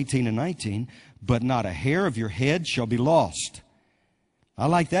verse 18 and 19. But not a hair of your head shall be lost. I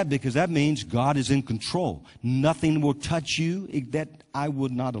like that because that means God is in control. Nothing will touch you that I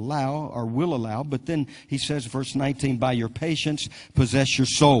would not allow or will allow. But then he says, verse 19, by your patience possess your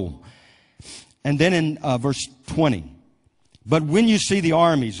soul. And then in verse 20, but when you see the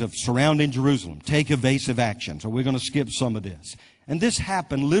armies of surrounding Jerusalem, take evasive action. So we're going to skip some of this. And this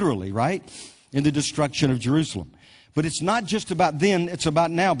happened literally, right? In the destruction of Jerusalem. But it's not just about then, it's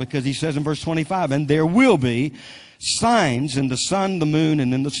about now, because he says in verse 25, and there will be signs in the sun, the moon,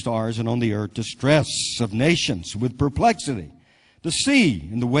 and in the stars, and on the earth, distress of nations with perplexity, the sea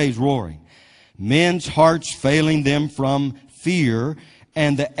and the waves roaring, men's hearts failing them from fear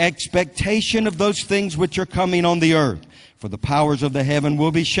and the expectation of those things which are coming on the earth. For the powers of the heaven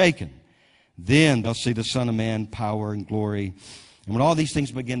will be shaken. Then they'll see the Son of Man, power and glory. And when all these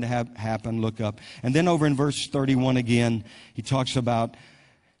things begin to happen, look up. And then over in verse 31 again, he talks about,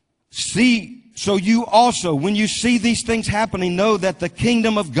 see, so you also, when you see these things happening, know that the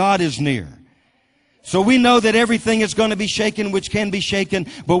kingdom of God is near. So we know that everything is going to be shaken which can be shaken,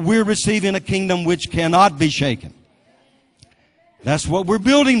 but we're receiving a kingdom which cannot be shaken. That's what we're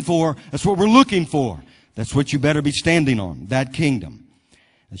building for. That's what we're looking for. That's what you better be standing on, that kingdom.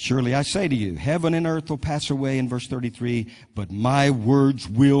 And surely I say to you, heaven and earth will pass away in verse 33, but my words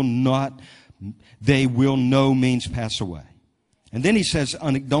will not, they will no means pass away. And then he says,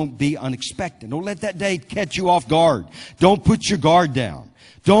 don't be unexpected. Don't let that day catch you off guard. Don't put your guard down.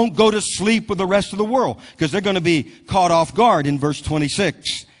 Don't go to sleep with the rest of the world, because they're going to be caught off guard in verse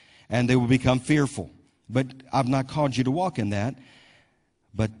 26, and they will become fearful. But I've not called you to walk in that,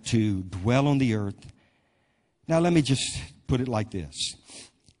 but to dwell on the earth. Now let me just put it like this.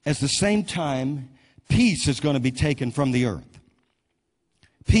 At the same time, peace is going to be taken from the earth.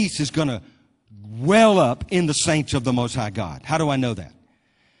 Peace is going to well up in the saints of the Most High God. How do I know that?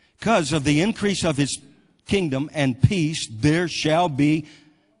 Because of the increase of His kingdom and peace, there shall be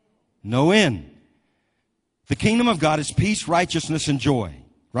no end. The kingdom of God is peace, righteousness, and joy,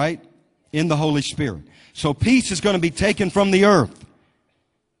 right? In the Holy Spirit. So peace is going to be taken from the earth,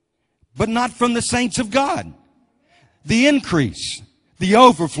 but not from the saints of God. The increase, the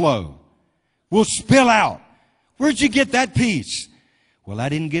overflow will spill out. Where'd you get that peace? Well, I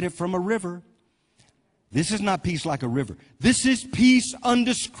didn't get it from a river. This is not peace like a river. This is peace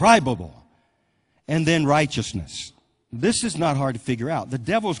undescribable. And then righteousness. This is not hard to figure out. The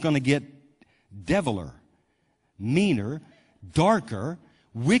devil's going to get deviler, meaner, darker,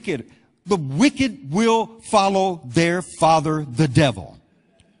 wicked. The wicked will follow their father, the devil.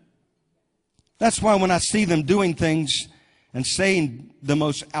 That's why when I see them doing things and saying the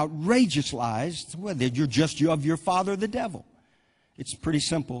most outrageous lies, well, you're just of your father, the devil. It's pretty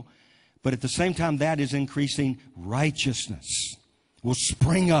simple. But at the same time, that is increasing. Righteousness will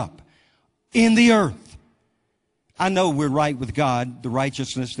spring up in the earth. I know we're right with God, the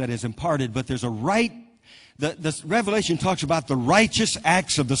righteousness that is imparted, but there's a right. The Revelation talks about the righteous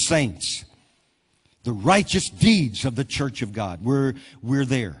acts of the saints, the righteous deeds of the church of God. We're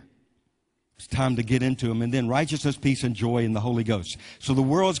there. It's time to get into them. And then righteousness, peace, and joy in the Holy Ghost. So the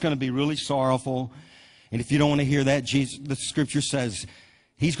world's going to be really sorrowful. And if you don't want to hear that, Jesus, the Scripture says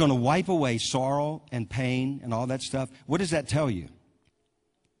He's going to wipe away sorrow and pain and all that stuff. What does that tell you?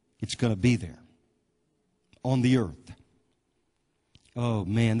 It's going to be there on the earth. Oh,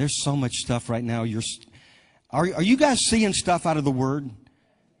 man, there's so much stuff right now. Are you guys seeing stuff out of the Word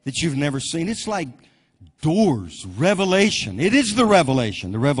that you've never seen? It's like doors, revelation. It is the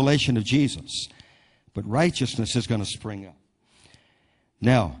revelation of Jesus. But righteousness is going to spring up.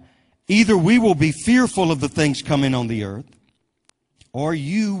 Now, either we will be fearful of the things coming on the earth, or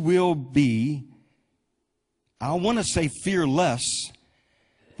you will be, I want to say fearless,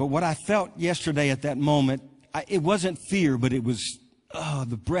 but what I felt yesterday at that moment, it wasn't fear, but it was,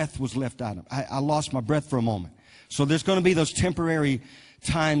 the breath was left out of me. I lost my breath for a moment. So there's going to be those temporary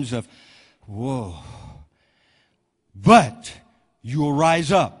times of, whoa. But you will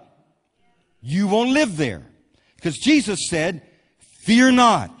rise up. You won't live there. Because Jesus said, fear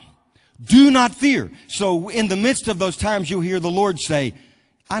not. Do not fear. So in the midst of those times, you'll hear the Lord say,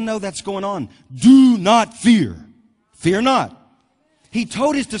 I know that's going on. Do not fear. Fear not. He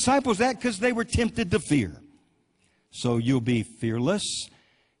told His disciples that because they were tempted to fear. So you'll be fearless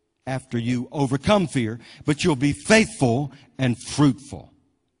after you overcome fear, but you'll be faithful and fruitful.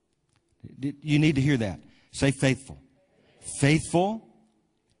 You need to hear that. Say faithful. Faithful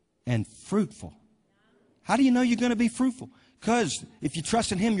and fruitful. How do you know you're going to be fruitful? Because if you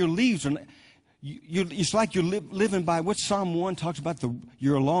trust in Him, your leaves are... it's like you're living by what Psalm 1 talks about.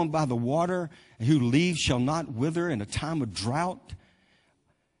 You're along by the water, and whose leaves shall not wither in a time of drought.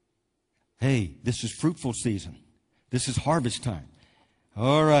 Hey, this is fruitful season. This is harvest time.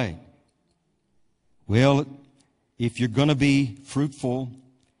 All right. Well, if you're going to be fruitful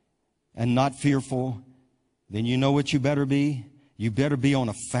and not fearful, then you know what you better be? You better be on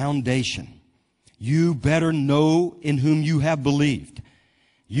a foundation. You better know in whom you have believed.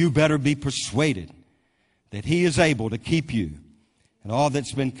 You better be persuaded that He is able to keep you and all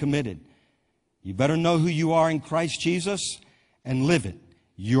that's been committed. You better know who you are in Christ Jesus and live it.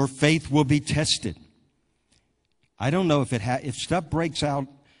 Your faith will be tested. I don't know if stuff breaks out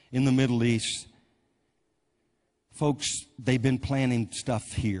in the Middle East. Folks, they've been planning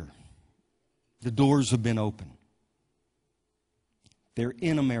stuff here. The doors have been open. They're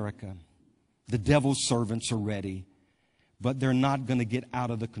in America. The devil's servants are ready. But they're not going to get out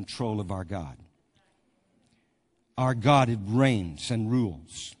of the control of our God. Our God, it reigns and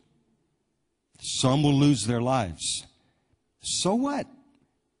rules. Some will lose their lives. So what?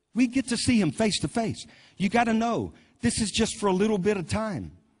 We get to see Him face to face. You got to know, this is just for a little bit of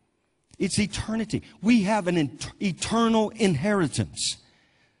time. It's eternity. We have an eternal inheritance.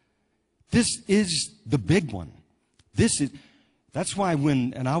 This is the big one. That's why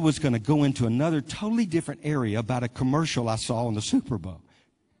and I was going to go into another totally different area about a commercial I saw on the Super Bowl.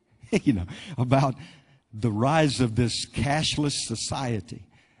 About the rise of this cashless society.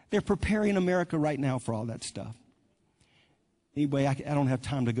 They're preparing America right now for all that stuff. Anyway, I don't have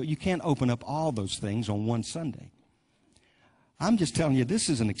time to go. You can't open up all those things on one Sunday. I'm just telling you, this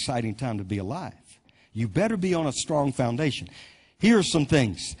is an exciting time to be alive. You better be on a strong foundation. Here are some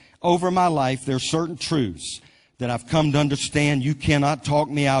things. Over my life, there are certain truths that I've come to understand. You cannot talk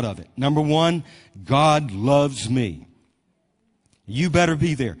me out of it. Number one, God loves me. You better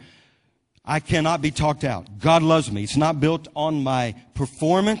be there. I cannot be talked out. God loves me. It's not built on my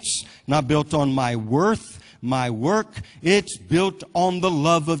performance, not built on my worth, my work. It's built on the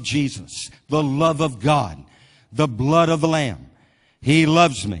love of Jesus, the love of God, the blood of the Lamb. He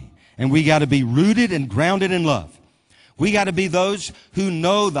loves me. And we got to be rooted and grounded in love. We got to be those who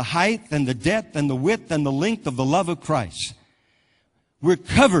know the height and the depth and the width and the length of the love of Christ. We're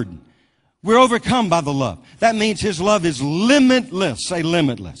covered. We're overcome by the love. That means His love is limitless. Say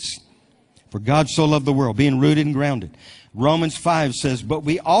limitless. For God so loved the world, being rooted and grounded. Romans 5 says, but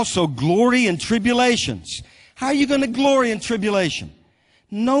we also glory in tribulations. How are you going to glory in tribulation?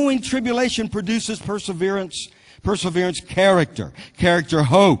 Knowing tribulation produces perseverance. Perseverance, character. Character,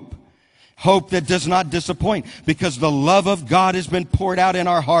 hope. Hope that does not disappoint, because the love of God has been poured out in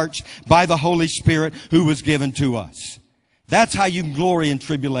our hearts by the Holy Spirit who was given to us. That's how you glory in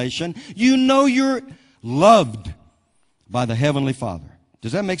tribulation. You know you're loved by the Heavenly Father.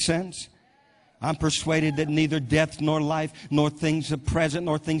 Does that make sense? I'm persuaded that neither death nor life, nor things of present,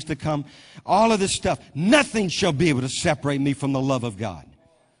 nor things to come, all of this stuff, nothing shall be able to separate me from the love of God.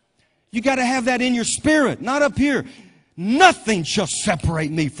 You got to have that in your spirit, not up here. Nothing shall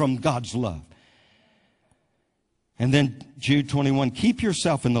separate me from God's love. And then Jude 21, keep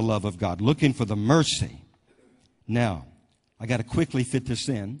yourself in the love of God, looking for the mercy. Now, I got to quickly fit this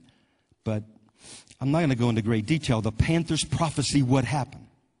in, but I'm not going to go into great detail. The Panthers prophecy would happen.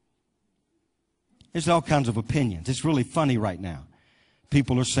 There's all kinds of opinions. It's really funny right now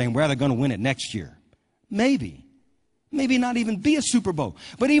People are saying, well, they're going to win it next year. Maybe. Maybe not even be a Super Bowl.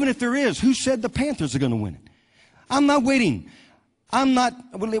 But even if there is, who said the Panthers are going to win it? I'm not waiting. I'm not,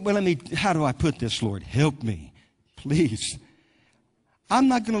 how do I put this, Lord? Help me, please. I'm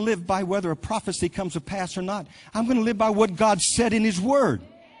not going to live by whether a prophecy comes to pass or not. I'm going to live by what God said in His Word.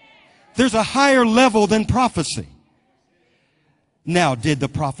 There's a higher level than prophecy. Now, did the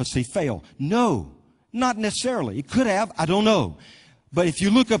prophecy fail? No, not necessarily. It could have. I don't know. But if you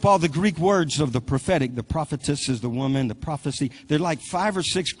look up all the Greek words of the prophetic, the prophetess is the woman, the prophecy, they're like 5 or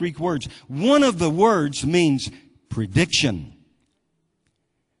 6 Greek words. One of the words means prediction.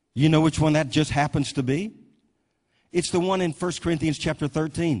 You know which one that just happens to be? It's the one in 1 Corinthians chapter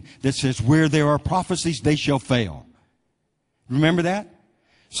 13 that says, where there are prophecies, they shall fail. Remember that?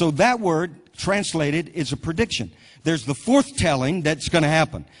 So that word translated is a prediction. There's the foretelling that's going to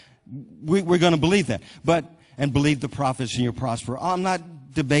happen. We're going to believe that. And believe the prophets and you'll prosper. I'm not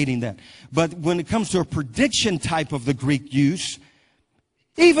debating that. But when it comes to a prediction type of the Greek use,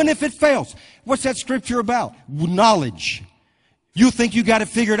 even if it fails, what's that scripture about? Knowledge. You think you got it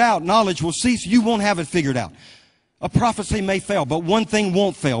figured out. Knowledge will cease. You won't have it figured out. A prophecy may fail, but one thing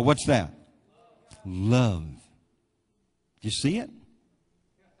won't fail. What's that? Love. You see it?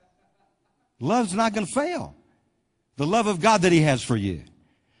 Love's not going to fail. The love of God that He has for you.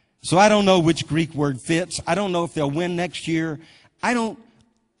 So I don't know which Greek word fits. I don't know if they'll win next year. I'm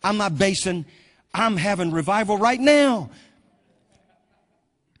having revival right now.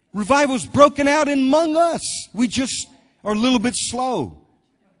 Revival's broken out among us. We just are a little bit slow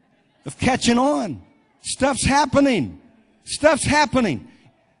of catching on. Stuff's happening. Stuff's happening.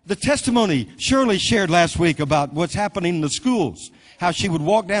 The testimony Shirley shared last week about what's happening in the schools, how she would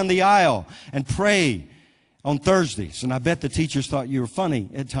walk down the aisle and pray on Thursdays. And I bet the teachers thought you were funny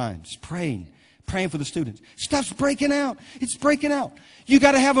at times, praying for the students. Stuff's breaking out. It's breaking out. You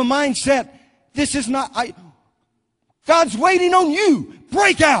got to have a mindset. This is not, God's waiting on you.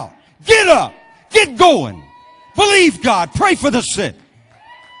 Break out. Get up. Get going. Believe God. Pray for the sick.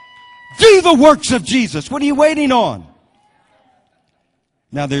 Do the works of Jesus. What are you waiting on?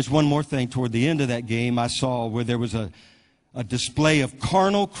 Now there's one more thing. Toward the end of that game, I saw where there was a display of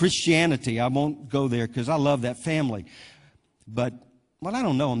carnal Christianity. I won't go there because I love that family. But, I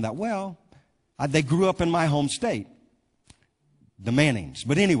don't know them that well. They grew up in my home state, the Mannings.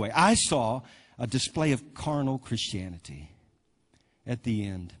 But anyway, I saw a display of carnal Christianity at the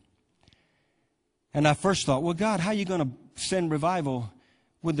end. And I first thought, well, God, how are you going to send revival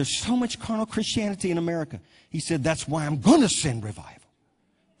when there's so much carnal Christianity in America? He said, that's why I'm going to send revival.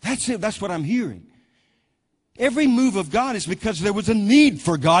 That's it. That's what I'm hearing. Every move of God is because there was a need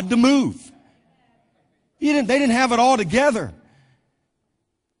for God to move. They didn't have it all together.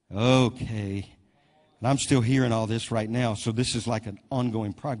 Okay. And I'm still hearing all this right now, so this is like an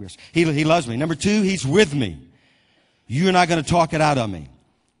ongoing progress. He loves me. Number 2, He's with me. You're not going to talk it out of me.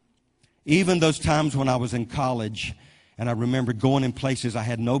 Even those times when I was in college, and I remember going in places I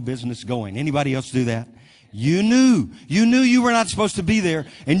had no business going. Anybody else do that? You knew you were not supposed to be there,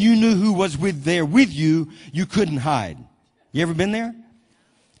 and you knew who was there with you. You couldn't hide. You ever been there?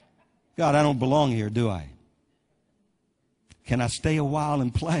 God, I don't belong here, do I? Can I stay a while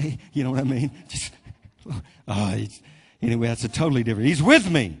and play? You know what I mean? Anyway, that's a totally different. He's with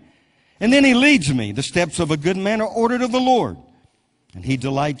me. And then He leads me. The steps of a good man are ordered of the Lord, and He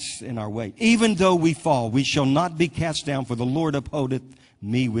delights in our way. Even though we fall, we shall not be cast down, for the Lord upholdeth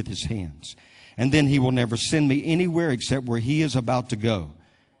me with His hands. And then He will never send me anywhere except where He is about to go.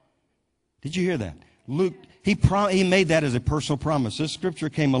 Did you hear that? Luke, he made that as a personal promise. This scripture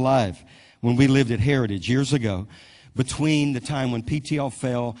came alive when we lived at Heritage years ago, between the time when PTL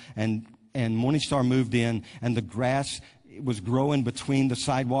fell and Morning Star moved in, and the grass was growing between the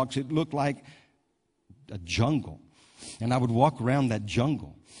sidewalks. It looked like a jungle. And I would walk around that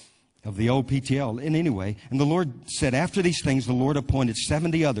jungle of the old PTL. And anyway, and the Lord said, after these things, the Lord appointed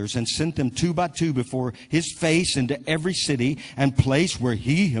 70 others and sent them 2 by 2 before His face into every city and place where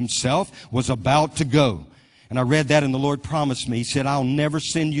He Himself was about to go. And I read that, and the Lord promised me. He said, I'll never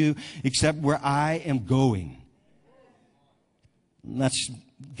send you except where I am going. And that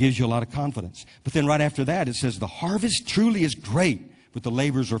gives you a lot of confidence. But then right after that, it says, the harvest truly is great, but the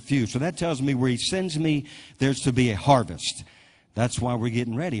laborers are few. So that tells me where He sends me, there's to be a harvest. That's why we're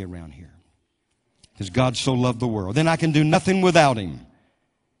getting ready around here. Because God so loved the world. Then I can do nothing without Him.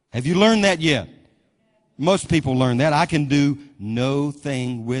 Have you learned that yet? Most people learn that. I can do no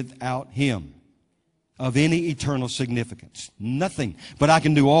thing without Him of any eternal significance. Nothing. But I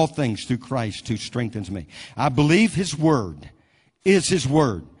can do all things through Christ who strengthens me. I believe His Word is His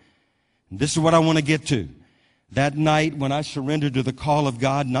Word. And this is what I want to get to. That night when I surrendered to the call of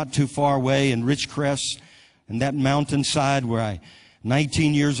God, not too far away in Ridgecrest, and that mountainside where I,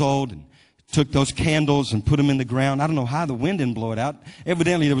 19 years old, and took those candles and put them in the ground. I don't know how the wind didn't blow it out.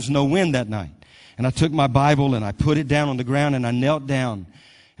 Evidently there was no wind that night. And I took my Bible and I put it down on the ground and I knelt down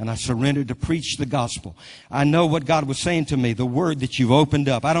and I surrendered to preach the gospel. I know what God was saying to me, the word that you've opened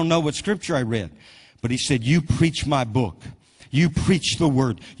up. I don't know what scripture I read, but He said, you preach my book. You preach the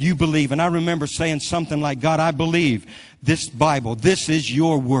word. You believe. And I remember saying something like, God, I believe this Bible. This is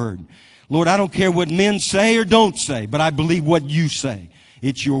your word. Lord, I don't care what men say or don't say, but I believe what you say.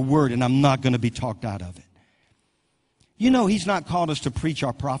 It's your word, and I'm not going to be talked out of it. You know, He's not called us to preach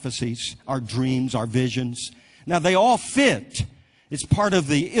our prophecies, our dreams, our visions. Now, they all fit. It's part of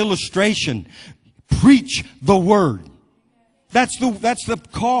the illustration. Preach the word. That's the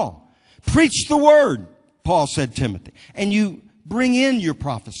call. Preach the word, Paul said to Timothy. And you bring in your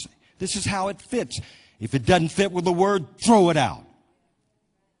prophecy. This is how it fits. If it doesn't fit with the word, throw it out.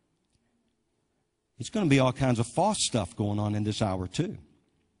 It's going to be all kinds of false stuff going on in this hour too.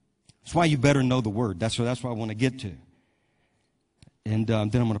 That's why you better know the word. That's what I want to get to. And then I'm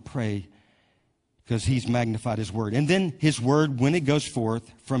going to pray because He's magnified His word. And then His word, when it goes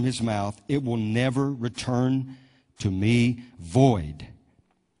forth from His mouth, it will never return to me void.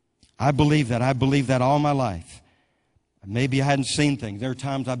 I believe that. I believe that all my life. Maybe I hadn't seen things. There are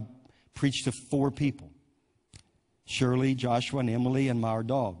times I've preached to 4 people. Shirley, Joshua, and Emily, and our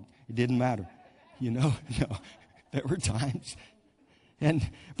dog. It didn't matter. You know, no, there were times.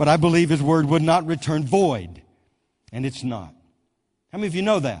 But I believe His word would not return void. And it's not. How many of you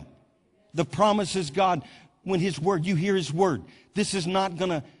know that? The promise is God, when His word, you hear His word. This is not going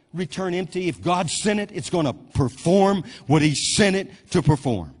to return empty. If God sent it, it's going to perform what He sent it to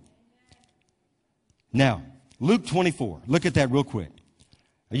perform. Now, Luke 24. Look at that real quick.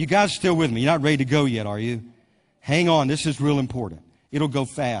 Are you guys still with me? You're not ready to go yet, are you? Hang on. This is real important. It'll go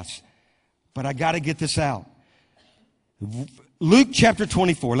fast. But I got to get this out. Luke chapter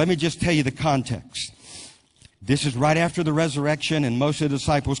 24. Let me just tell you the context. This is right after the resurrection, and most of the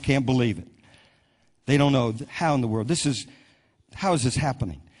disciples can't believe it. They don't know how in the world. How is this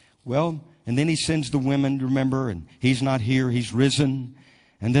happening? Well, and then He sends the women, remember, and He's not here, He's risen.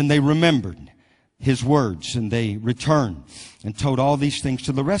 And then they remembered His words, and they returned and told all these things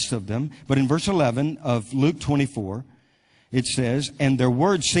to the rest of them. But in verse 11 of Luke 24, it says, and their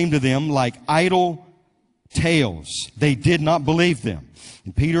words seemed to them like idle tales. They did not believe them.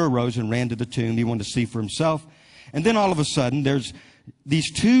 And Peter arose and ran to the tomb. He wanted to see for himself. And then all of a sudden, there's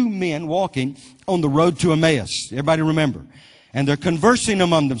these 2 men walking on the road to Emmaus. Everybody remember? And they're conversing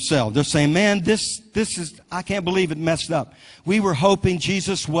among themselves. They're saying, man, this is, I can't believe it messed up. We were hoping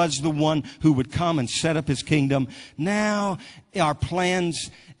Jesus was the one who would come and set up His kingdom. Now our plans,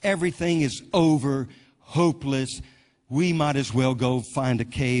 everything is over, hopeless. We might as well go find a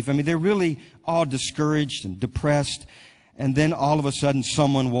cave. I mean, they're really all discouraged and depressed. And then all of a sudden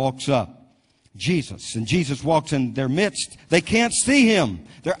someone walks up. Jesus. And Jesus walks in their midst. They can't see Him.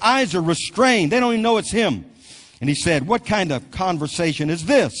 Their eyes are restrained. They don't even know it's Him. And He said, what kind of conversation is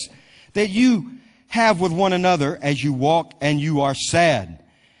this that you have with one another as you walk and you are sad?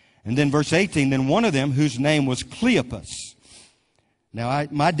 And then verse 18, then one of them whose name was Cleopas. Now,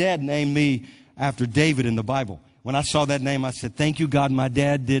 my dad named me after David in the Bible. When I saw that name, I said, thank you, God, my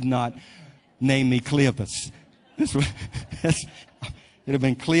dad did not name me Cleopas. It'd have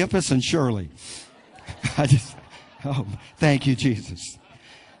been Cleopas and Shirley. Thank you, Jesus.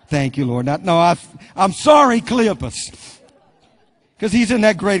 Thank you, Lord. I'm sorry, Cleopas. Because he's in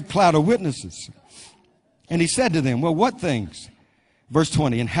that great cloud of witnesses. And He said to them, well, what things? Verse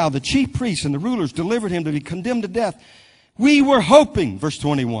 20, and how the chief priests and the rulers delivered Him to be condemned to death. We were hoping, verse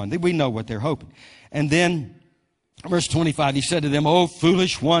 21, we know what they're hoping. And then, verse 25, He said to them, O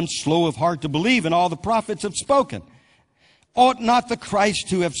foolish ones, slow of heart to believe, and all the prophets have spoken. Ought not the Christ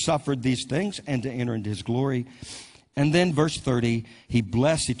to have suffered these things and to enter into His glory? And then verse 30, He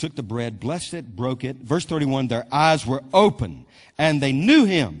took the bread, blessed it, broke it. Verse 31, their eyes were open and they knew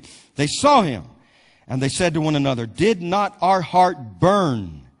Him. They saw Him. And they said to one another, did not our heart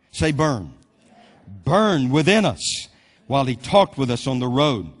burn? Say burn. Burn within us while He talked with us on the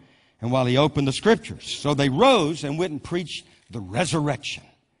road and while He opened the scriptures. So they rose and went and preached the resurrection.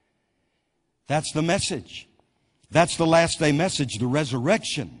 That's the message. That's the last day message, the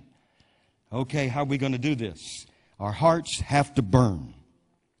resurrection. Okay, how are we going to do this? Our hearts have to burn.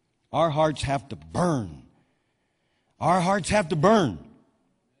 Our hearts have to burn. Our hearts have to burn.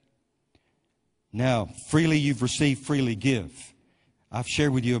 Now, freely you've received, freely give. I've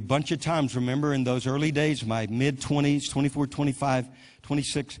shared with you a bunch of times, remember, in those early days, my mid-20s, 24, 25,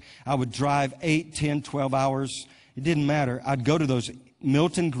 26. I would drive 8, 10, 12 hours. It didn't matter. I'd go to those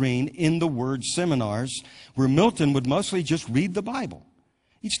Milton Green in the Word seminars where Milton would mostly just read the Bible.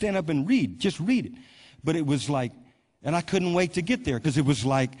 He'd stand up and just read it. But it was like, and I couldn't wait to get there because it was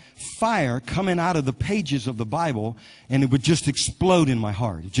like fire coming out of the pages of the Bible, and it would just explode in my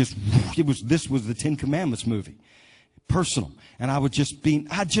heart. This was the Ten Commandments movie. Personal. And I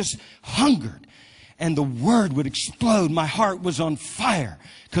just hungered. And the Word would explode. My heart was on fire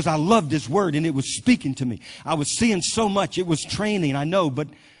because I loved His Word and it was speaking to me. I was seeing so much. It was training, I know, but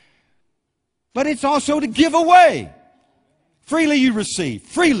it's also to give away. Freely you receive.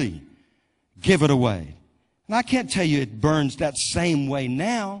 Freely give it away. And I can't tell you it burns that same way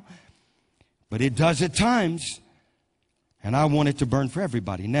now, but it does at times. And I want it to burn for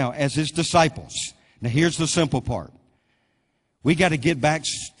everybody. Now, as His disciples, now here's the simple part. We got to get back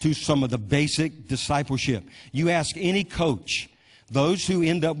to some of the basic discipleship. You ask any coach, those who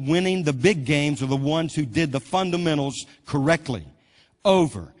end up winning the big games are the ones who did the fundamentals correctly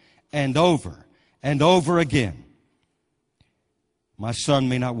over and over and over again. My son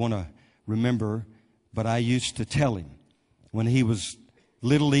may not want to remember, but I used to tell him when he was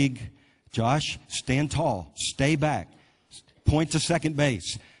Little League, Josh, stand tall, stay back, point to second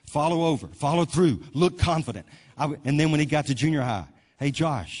base, follow over, follow through, look confident. And then when he got to junior high, hey,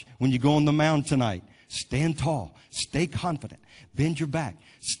 Josh, when you go on the mound tonight, stand tall, stay confident, bend your back,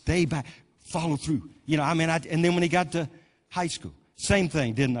 stay back, follow through. And then when he got to high school, same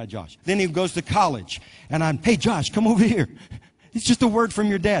thing, didn't I, Josh? Then he goes to college, and hey, Josh, come over here. It's just a word from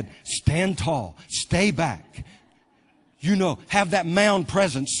your dad. Stand tall, stay back. Have that mound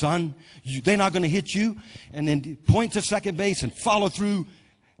presence, son. They're not going to hit you. And then point to second base and follow through.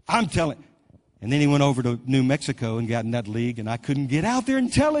 I'm telling. And then he went over to New Mexico and got in that league, and I couldn't get out there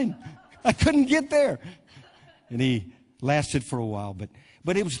and tell him. I couldn't get there. And he lasted for a while,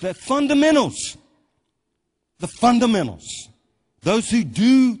 but it was the fundamentals. The fundamentals. Those who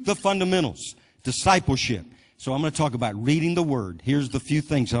do the fundamentals. Discipleship. So I'm going to talk about reading the Word. Here's the few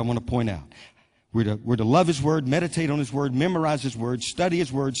things I want to point out. We're to love His Word, meditate on His Word, memorize His Word, study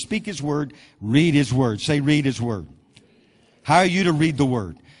His Word, speak His Word, read His Word. Say, read His Word. How are you to read the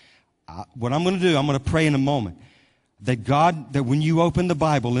Word? What I'm going to do, I'm going to pray in a moment that when you open the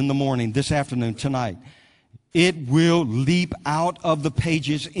Bible in the morning, this afternoon, tonight, it will leap out of the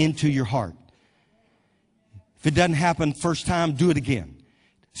pages into your heart. If it doesn't happen first time, do it again.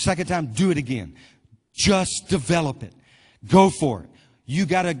 Second time, do it again. Just develop it. Go for it. We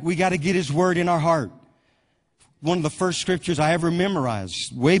got to get His Word in our heart. One of the first scriptures I ever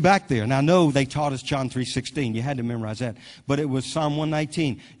memorized way back there. And I know they taught us John 3:16. You had to memorize that. But it was Psalm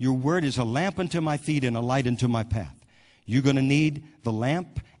 119. Your Word is a lamp unto my feet and a light unto my path. You're going to need the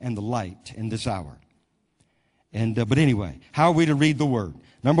lamp and the light in this hour. But anyway, how are we to read the Word?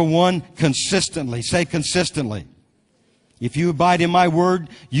 Number one, consistently. Say consistently. If you abide in my Word,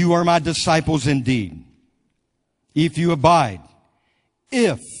 you are my disciples indeed. If you abide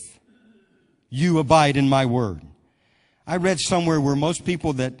in my Word. I read somewhere where most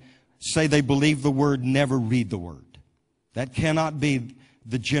people that say they believe the Word never read the Word. That cannot be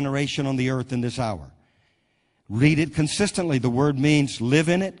the generation on the earth in this hour. Read it consistently. The Word means live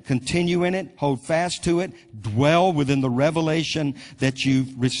in it, continue in it, hold fast to it, dwell within the revelation that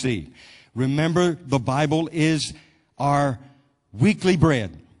you've received. Remember, the Bible is our weekly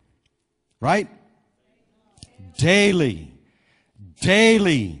bread. Right? Daily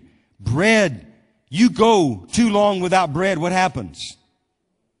bread. You go too long without bread, what happens?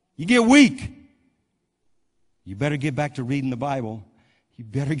 You get weak. You better get back to reading the Bible.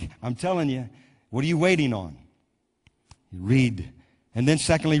 I'm telling you, what are you waiting on? Read. And then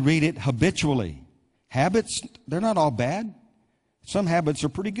secondly, read it habitually. Habits, they're not all bad. Some habits are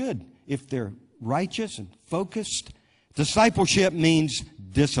pretty good if they're righteous and focused. Discipleship means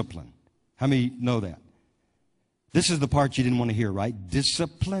discipline. How many know that? This is the part you didn't want to hear, right?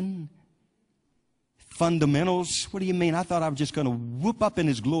 Discipline. Fundamentals. What do you mean? I thought I was just going to whoop up in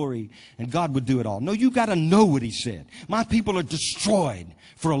His glory and God would do it all. No, you got to know what He said. My people are destroyed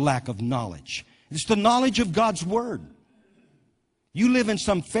for a lack of knowledge. It's the knowledge of God's Word. You live in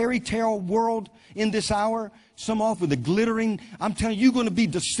some fairy tale world in this hour, some off with a glittering. I'm telling you, you're going to be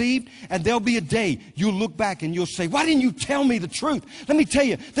deceived, and there'll be a day you'll look back and you'll say, why didn't you tell me the truth? Let me tell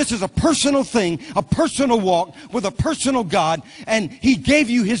you, this is a personal thing, a personal walk with a personal God, and He gave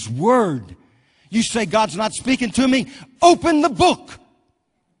you His Word. You say, God's not speaking to me? Open the book.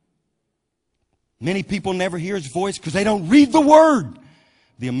 Many people never hear His voice because they don't read the Word.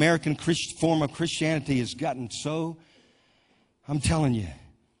 The American form of Christianity has gotten so, I'm telling you,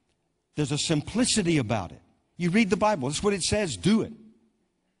 there's a simplicity about it. You read the Bible. That's what it says. Do it.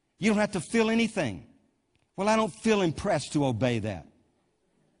 You don't have to feel anything. Well, I don't feel impressed to obey that.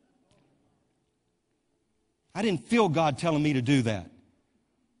 I didn't feel God telling me to do that.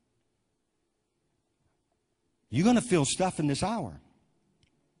 You're going to feel stuff in this hour.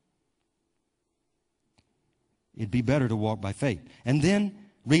 It'd be better to walk by faith. And then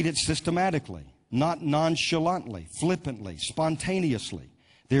read it systematically, not nonchalantly, flippantly, spontaneously.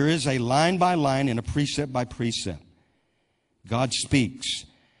 There is a line by line and a precept by precept. God speaks.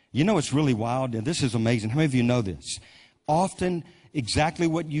 You know, it's really wild, and this is amazing. How many of you know this? Often, exactly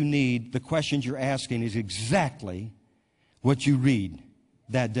what you need, the questions you're asking, is exactly what you read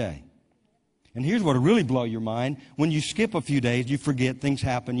that day. And here's what will really blow your mind. When you skip a few days, you forget, things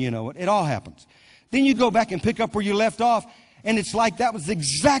happen, you know, it all happens. Then you go back and pick up where you left off, and it's like that was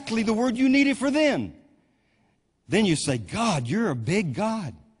exactly the word you needed for then. Then you say, God, you're a big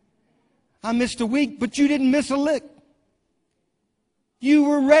God. I missed a week, but you didn't miss a lick. You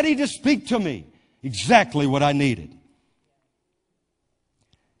were ready to speak to me. Exactly what I needed.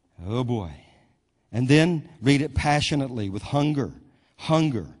 Oh boy. And then read it passionately with hunger.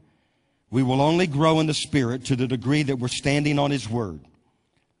 Hunger. We will only grow in the Spirit to the degree that we're standing on His Word.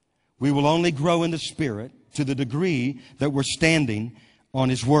 We will only grow in the Spirit to the degree that we're standing on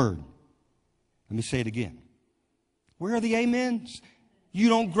His Word. Let me say it again. Where are the amens? You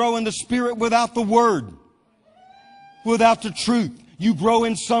don't grow in the Spirit without the Word, without the truth. You grow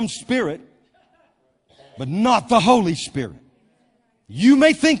in some spirit, but not the Holy Spirit. You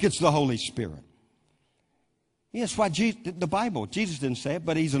may think it's the Holy Spirit. Yes, why the Bible, Jesus didn't say it,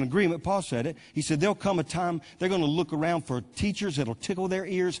 but he's in agreement. Paul said it. He said there'll come a time they're going to look around for teachers that'll tickle their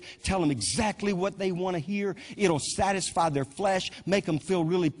ears, tell them exactly what they want to hear. It'll satisfy their flesh, make them feel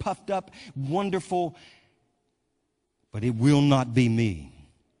really puffed up, wonderful. But it will not be me.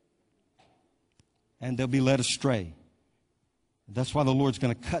 And they'll be led astray. That's why the Lord's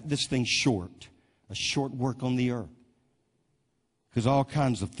going to cut this thing short, a short work on the earth. Because all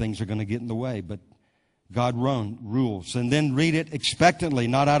kinds of things are going to get in the way, but God rules. And then read it expectantly,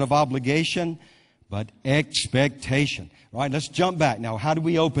 not out of obligation, but expectation. Right, let's jump back. Now, how do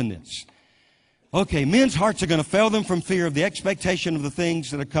we open this? Okay, men's hearts are going to fail them from fear of the expectation of the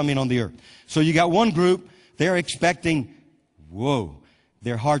things that are coming on the earth. So you got one group, they're expecting, whoa,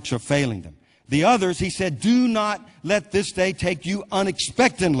 their hearts are failing them. The others, he said, do not let this day take you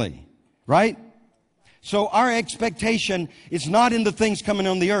unexpectedly. Right? So our expectation is not in the things coming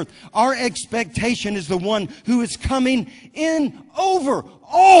on the earth. Our expectation is the one who is coming in over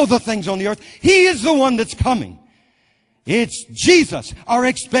all the things on the earth. He is the one that's coming. It's Jesus. Our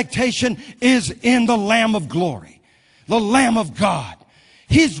expectation is in the Lamb of glory, the Lamb of God,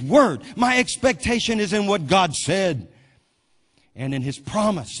 His Word. My expectation is in what God said and in His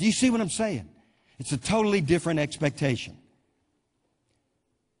promise. You see what I'm saying? It's a totally different expectation.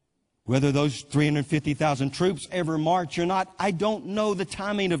 Whether those 350,000 troops ever march or not, I don't know the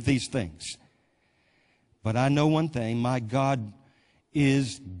timing of these things. But I know one thing, my God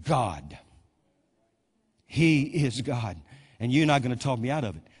is God. He is God. And you're not going to talk me out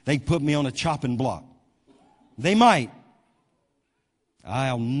of it. They put me on a chopping block. They might.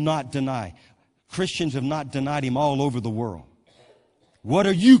 I'll not deny. Christians have not denied Him all over the world. What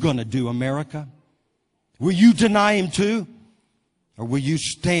are you going to do, America? Will you deny Him too? Or will you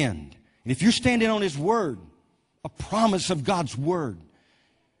stand? And if you're standing on His Word, a promise of God's Word,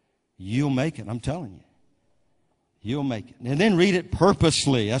 you'll make it. I'm telling you. You'll make it. And then read it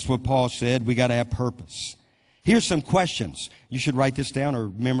purposely. That's what Paul said. We got to have purpose. Here's some questions. You should write this down or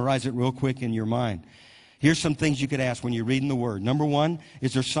memorize it real quick in your mind. Here's some things you could ask when you're reading the Word. Number one,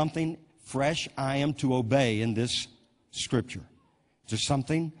 is there something fresh I am to obey in this Scripture? Is there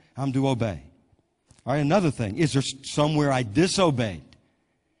something I'm to obey? All right, another thing, is there somewhere I disobeyed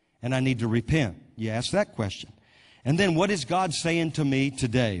and I need to repent? You ask that question. And then what is God saying to me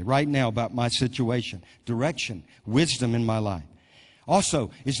today, right now, about my situation? Direction, wisdom in my life.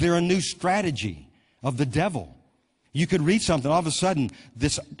 Also, is there a new strategy of the devil? You could read something, all of a sudden,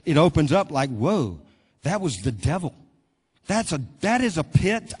 it opens up like, whoa, that was the devil. That is a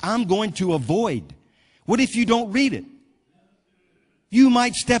pit I'm going to avoid. What if you don't read it? You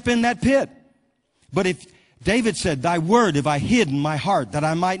might step in that pit. But if David said, thy word have I hid in my heart that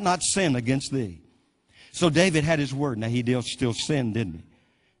I might not sin against thee. So David had his word. Now he still sinned, didn't he?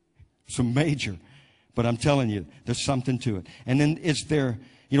 Some major. But I'm telling you, there's something to it. And then is there,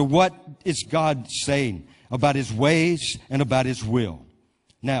 what is God saying about His ways and about His will?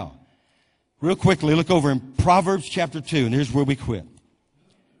 Now, real quickly, look over in Proverbs chapter 2, and here's where we quit.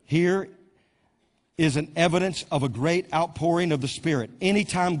 Here is an evidence of a great outpouring of the Spirit.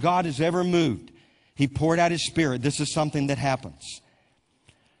 Anytime God has ever moved, He poured out His Spirit. This is something that happens.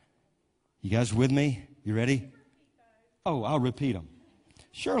 You guys with me? You ready? Oh, I'll repeat them.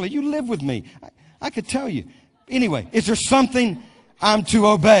 Shirley, you live with me. I could tell you. Anyway, is there something I'm to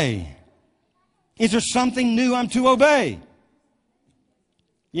obey? Is there something new I'm to obey?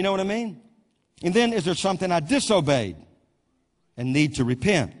 You know what I mean? And then is there something I disobeyed and need to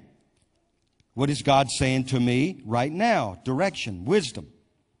repent? What is God saying to me right now? Direction, wisdom.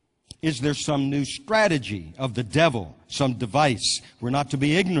 Is there some new strategy of the devil, some device? We're not to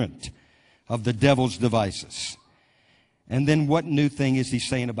be ignorant of the devil's devices. And then what new thing is he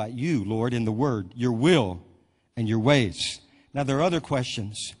saying about you, Lord, in the Word, your will and your ways? Now, there are other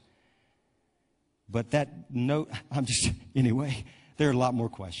questions, but anyway, there are a lot more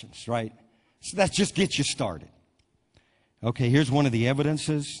questions, right? So that just gets you started. Okay, here's one of the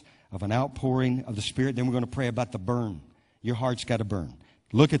evidences of an outpouring of the Spirit. Then we're going to pray about the burn. Your heart's got to burn.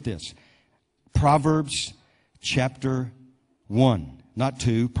 Look at this. Proverbs chapter 1. Not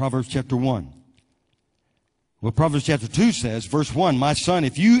 2, Proverbs chapter 1. Well, Proverbs chapter 2 says, verse 1, my son,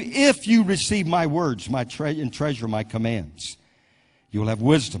 if you receive my words, and treasure my commands, you will have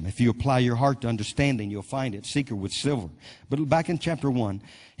wisdom. If you apply your heart to understanding, you'll find it. Seek her with silver. But back in chapter 1,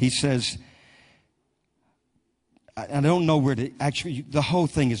 he says, I don't know where to, actually, the whole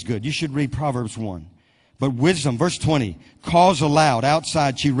thing is good. You should read Proverbs 1. But wisdom, verse 20, calls aloud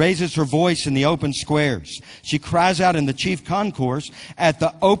outside. She raises her voice in the open squares. She cries out in the chief concourse at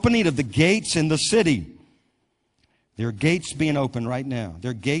the opening of the gates in the city. There are gates being opened right now.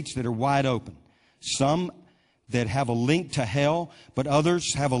 There are gates that are wide open. Some that have a link to hell, but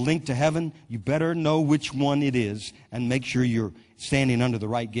others have a link to heaven. You better know which one it is and make sure you're standing under the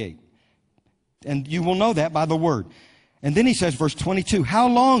right gate. And you will know that by the word. And then he says, verse 22, how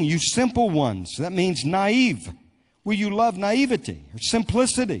long, you simple ones? That means naive. Will you love naivety or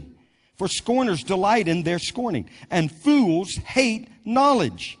simplicity? For scorners delight in their scorning, and fools hate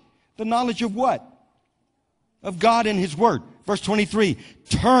knowledge. The knowledge of what? Of God and His Word. Verse 23,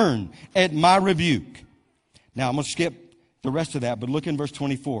 turn at my rebuke. Now, I'm going to skip the rest of that, but look in verse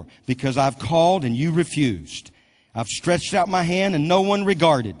 24. Because I've called and you refused. I've stretched out my hand and no one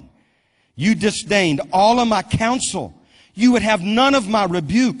regarded. You disdained all of my counsel. You would have none of my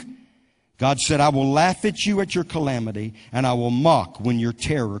rebuke. God said, I will laugh at you at your calamity, and I will mock when your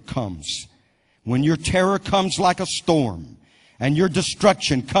terror comes. When your terror comes like a storm, and your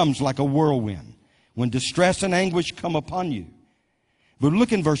destruction comes like a whirlwind. When distress and anguish come upon you. But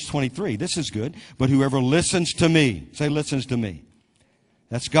look in verse 23. This is good. But whoever listens to me, say listens to me.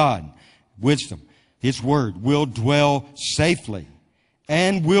 That's God. Wisdom. His word will dwell safely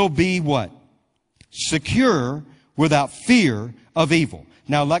and will be what? Secure without fear of evil.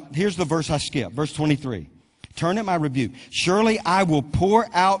 Now, here's the verse I skipped. Verse 23. Turn at my rebuke. Surely I will pour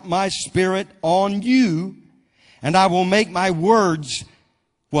out my spirit on you, and I will make my words,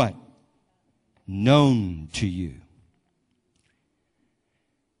 what? Known to you.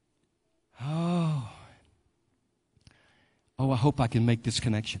 Oh, I hope I can make this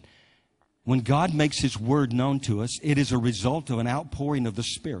connection. When God makes His word known to us, it is a result of an outpouring of the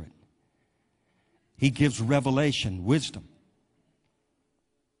Spirit. He gives revelation, wisdom.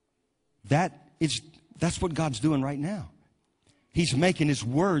 That's what God's doing right now. He's making His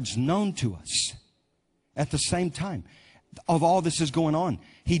words known to us at the same time. Of all this is going on,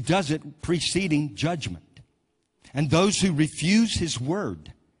 He does it preceding judgment. And those who refuse His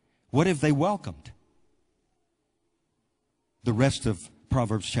word, what have they welcomed? The rest of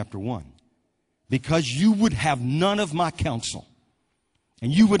Proverbs chapter 1. Because you would have none of my counsel,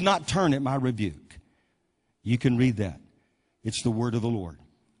 and you would not turn at my rebuke. You can read that. It's the word of the Lord.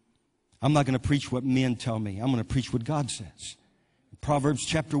 I'm not going to preach what men tell me. I'm going to preach what God says. Proverbs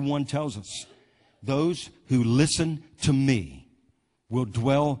chapter 1 tells us, those who listen to me will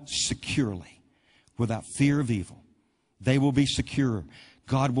dwell securely without fear of evil. They will be secure.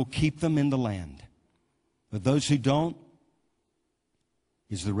 God will keep them in the land. But those who don't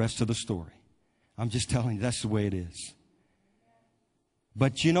is the rest of the story. I'm just telling you, that's the way it is.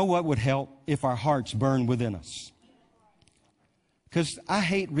 But you know what would help? If our hearts burn within us. Because I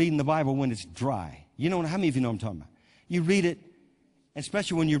hate reading the Bible when it's dry. You know, how many of you know what I'm talking about? You read it,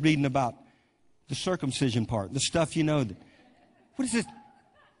 especially when you're reading about the circumcision part, the stuff you know. What is it?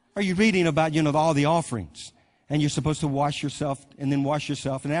 Are you reading about, all the offerings? And you're supposed to wash yourself and then wash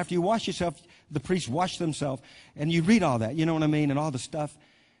yourself. And after you wash yourself, the priests wash themselves. And you read all that, you know what I mean? And all the stuff.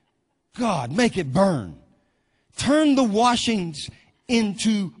 God, make it burn. Turn the washings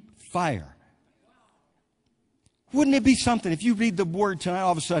into fire. Wouldn't it be something if you read the word tonight,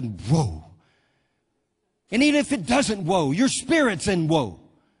 all of a sudden, whoa. And even if it doesn't whoa, your spirit's in whoa.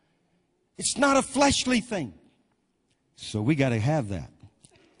 It's not a fleshly thing. So we got to have that.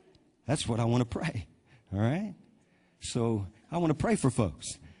 That's what I want to pray. All right? So I want to pray for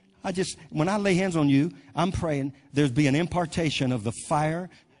folks. When I lay hands on you, I'm praying there's be an impartation of the fire,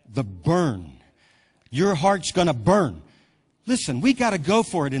 the burn. Your heart's going to burn. Listen, we got to go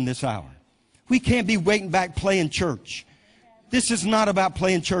for it in this hour. We can't be waiting back playing church. This is not about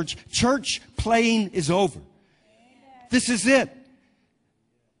playing church. Church playing is over. This is it.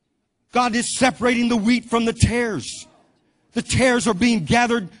 God is separating the wheat from the tares. The tares are being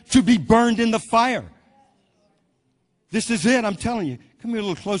gathered to be burned in the fire. This is it, I'm telling you. Come here a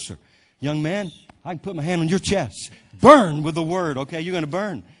little closer. Young man, I can put my hand on your chest. Burn with the word. Okay, you're going to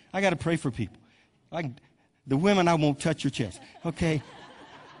burn. I got to pray for people. The women, I won't touch your chest. Okay?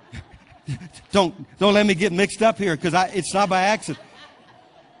 Don't let me get mixed up here because it's not by accident.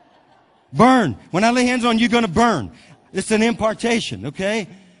 Burn. When I lay hands on you, you're going to burn. It's an impartation, okay?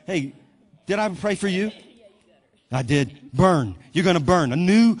 Hey, did I pray for you? I did. Burn. You're going to burn. A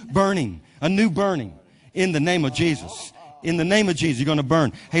new burning. A new burning. In the name of Jesus. In the name of Jesus, you're going to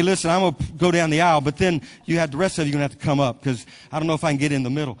burn. Hey, listen, I'm going to go down the aisle, but then the rest of you are going to have to come up because I don't know if I can get in the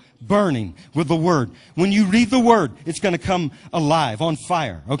middle. Burning with the word. When you read the word, it's going to come alive, on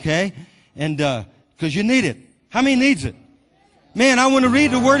fire, okay? And because you need it. How many needs it? Man, I want to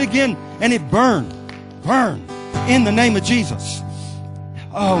read the word again, and it burn. Burn. In the name of Jesus.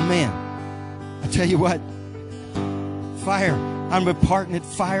 Oh, man. I tell you what. Fire. I'm imparting it.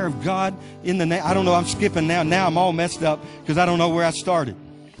 Fire of God in the name. I don't know. I'm skipping now. Now I'm all messed up because I don't know where I started.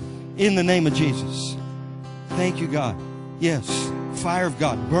 In the name of Jesus. Thank you, God. Yes. Fire of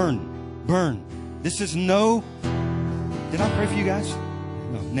God. Burn. Burn. This is no. Did I pray for you guys?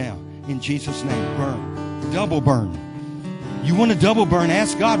 No. Now. In Jesus' name. Burn. Double burn. You want a double burn?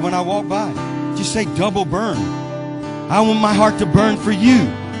 Ask God when I walk by. Just say double burn. I want my heart to burn for you.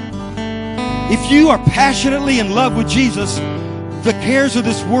 If you are passionately in love with Jesus, the cares of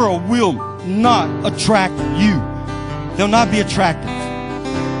this world will not attract you. They'll not be attractive.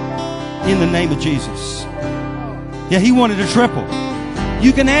 In the name of Jesus. Yeah, he wanted a triple.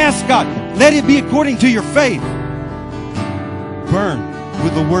 You can ask God. Let it be according to your faith. Burn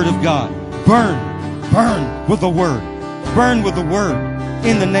with the word of God. Burn. Burn with the word. Burn with the word.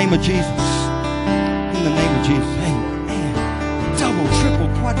 In the name of Jesus. In the name of Jesus. Amen. Double, triple,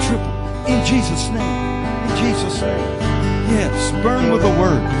 quadruple. In Jesus' name. In Jesus' name. Yes. Burn with the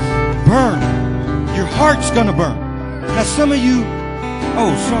word. Burn. Your heart's going to burn. Now some of you,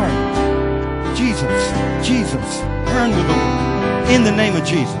 oh, sorry. Jesus. Jesus. Burn with the word. In the name of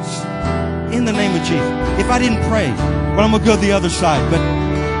Jesus. In the name of Jesus. If I didn't pray, well, I'm going to go the other side. But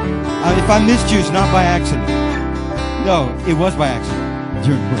if I missed you, it's not by accident. No, it was by accident.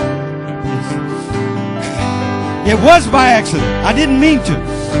 It was by accident. I didn't mean to.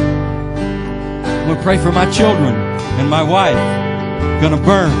 I'm going to pray for my children and my wife. Going to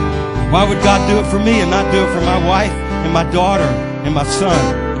burn. Why would God do it for me and not do it for my wife and my daughter and my son?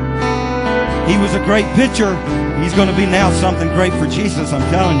 He was a great pitcher. He's going to be now something great for Jesus, I'm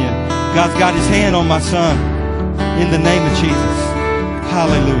telling you. God's got his hand on my son. In the name of Jesus.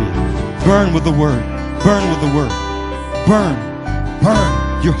 Hallelujah. Burn with the word. Burn with the word. Burn.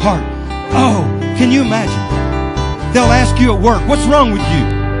 Burn your heart. Oh, can you imagine? They'll ask you at work, what's wrong with you?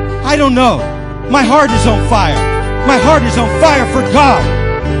 I don't know. My heart is on fire. My heart is on fire for God.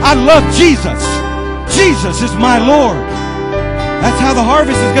 I love Jesus. Jesus is my Lord. That's how the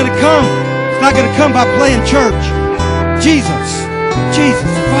harvest is going to come. It's not going to come by playing church. Jesus.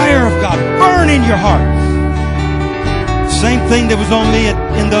 Jesus. Fire of God. Burn in your heart. Same thing that was on me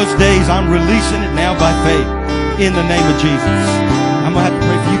in those days. I'm releasing it now by faith. In the name of Jesus. I'm going to have to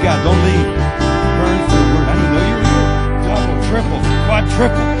pray for you guys. Don't leave. Burn for the word. I didn't know you were here. Double, triple,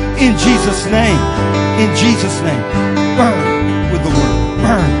 quadruple. In Jesus' name. In Jesus' name. Burn with the word.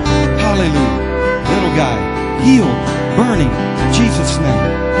 Burn. Hallelujah. Little guy. Healed. Burning. Jesus' name.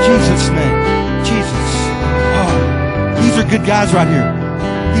 Jesus' name. Jesus. Oh, these are good guys right here.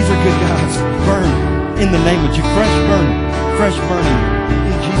 These are good guys. Burn. In the name of Jesus. Fresh burning. Fresh burning.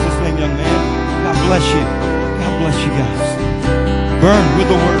 In Jesus' name, young man. God bless you. God bless you guys. Burn with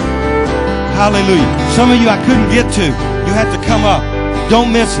the word. Hallelujah. Some of you I couldn't get to. You had to come up.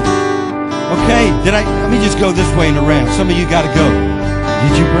 Don't miss it. Okay? Let me just go this way and around. Some of you got to go.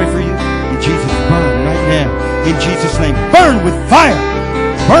 Did you pray for you? In Jesus, burn right now. In Jesus' name. Burn with fire.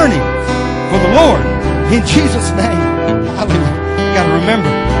 Burning for the Lord. In Jesus' name. Hallelujah. You got to remember.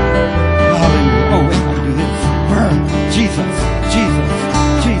 Hallelujah. Oh, wait, I can do this. Burn. Jesus. Jesus.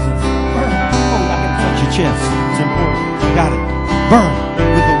 Jesus. Burn. Oh, I got to touch your chest. It's important. Got it. Burn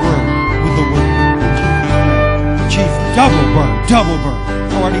with the word. With the word. Jesus. Double burn. Double burn.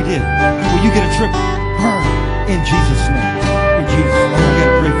 I already did. Will you get a triple? Burn. In Jesus' name. In Jesus' name. I got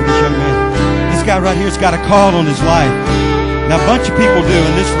to pray for this young man. guy right here's got a call on his life. Now, a bunch of people do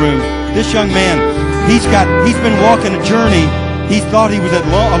in this room. This young man, he's been walking a journey. He thought he was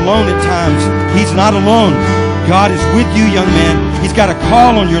alone at times. He's not alone. God is with you, young man. He's got a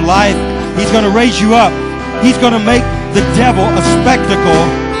call on your life. He's going to raise you up. He's going to make the devil a spectacle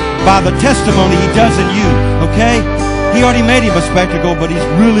by the testimony he does in you, okay? He already made him a spectacle, but he's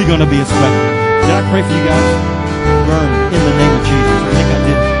really going to be a spectacle. Did I pray for you guys? Burn in the name of Jesus. I think I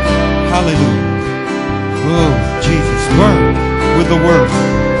did. Hallelujah. Oh, Jesus. Burn with the word.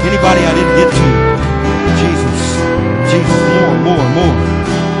 Anybody I didn't get to? Jesus. Jesus.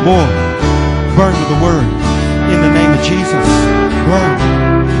 More. Burn with the word. In the name of Jesus. Burn.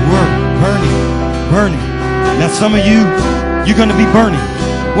 Word. Burning. Now some of you, you're going to be burning.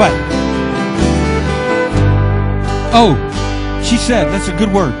 What? Oh, she said, that's a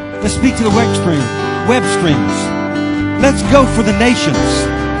good word. Let's speak to the web streams. Let's go for the nations.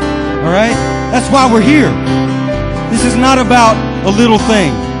 All right? That's why we're here. This is not about a little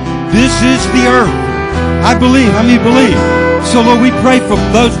thing. This is the earth. I believe. How many believe? So Lord, we pray for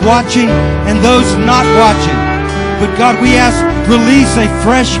those watching and those not watching. But God, we ask, release a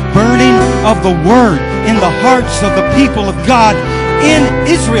fresh burning of the word in the hearts of the people of God in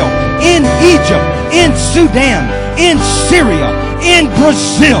Israel, in Egypt, in Sudan, in Syria, in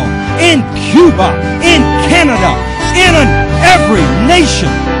Brazil, in Cuba, in Canada, in every nation,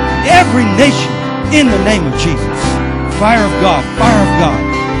 in the name of Jesus. Fire of God,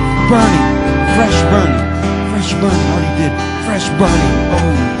 burning, fresh burning, already did, fresh burning, oh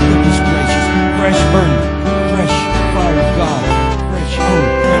goodness gracious, fresh burning, fresh fire of God, fresh, oh,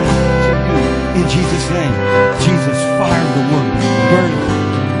 burning, in Jesus' name, Jesus, fire of the word, burning,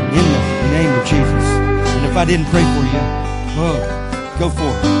 in the name of Jesus. And if I didn't pray for you, oh, go for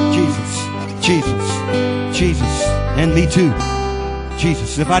it, Jesus, and me too,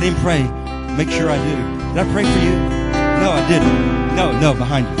 Jesus. If I didn't pray, make sure I do. Did I pray for you? No, I didn't. No,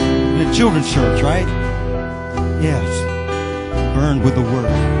 behind you. In the children's church, right? Yes. Burn with the word.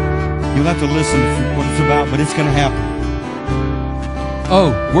 You'll have to listen to what it's about, but it's going to happen.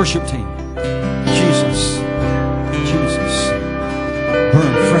 Oh, worship team. Jesus.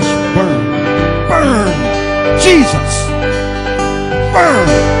 Burn, fresh, burn. Jesus. Burn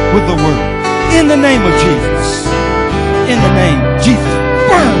with the word. In the name of Jesus. In the name of Jesus.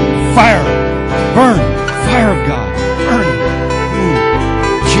 Burn, fire. Burn, fire of God. Burn.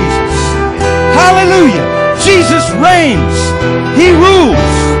 Jesus. Hallelujah. Jesus reigns. He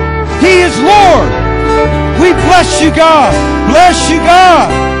rules. He is Lord. We bless you, God. Bless you, God.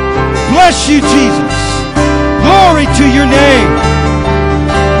 Bless you, Jesus. Glory to your name.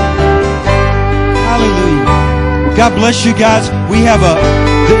 Hallelujah. God bless you guys. We have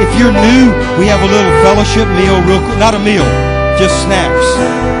if you're new, we have a little fellowship meal real quick. Not a meal, just snacks.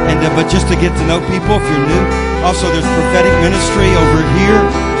 But just to get to know people if you're new. Also, there's prophetic ministry over here.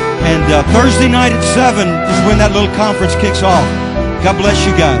 And Thursday night at 7 is when that little conference kicks off. God bless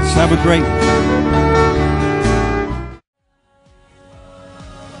you guys. Have a great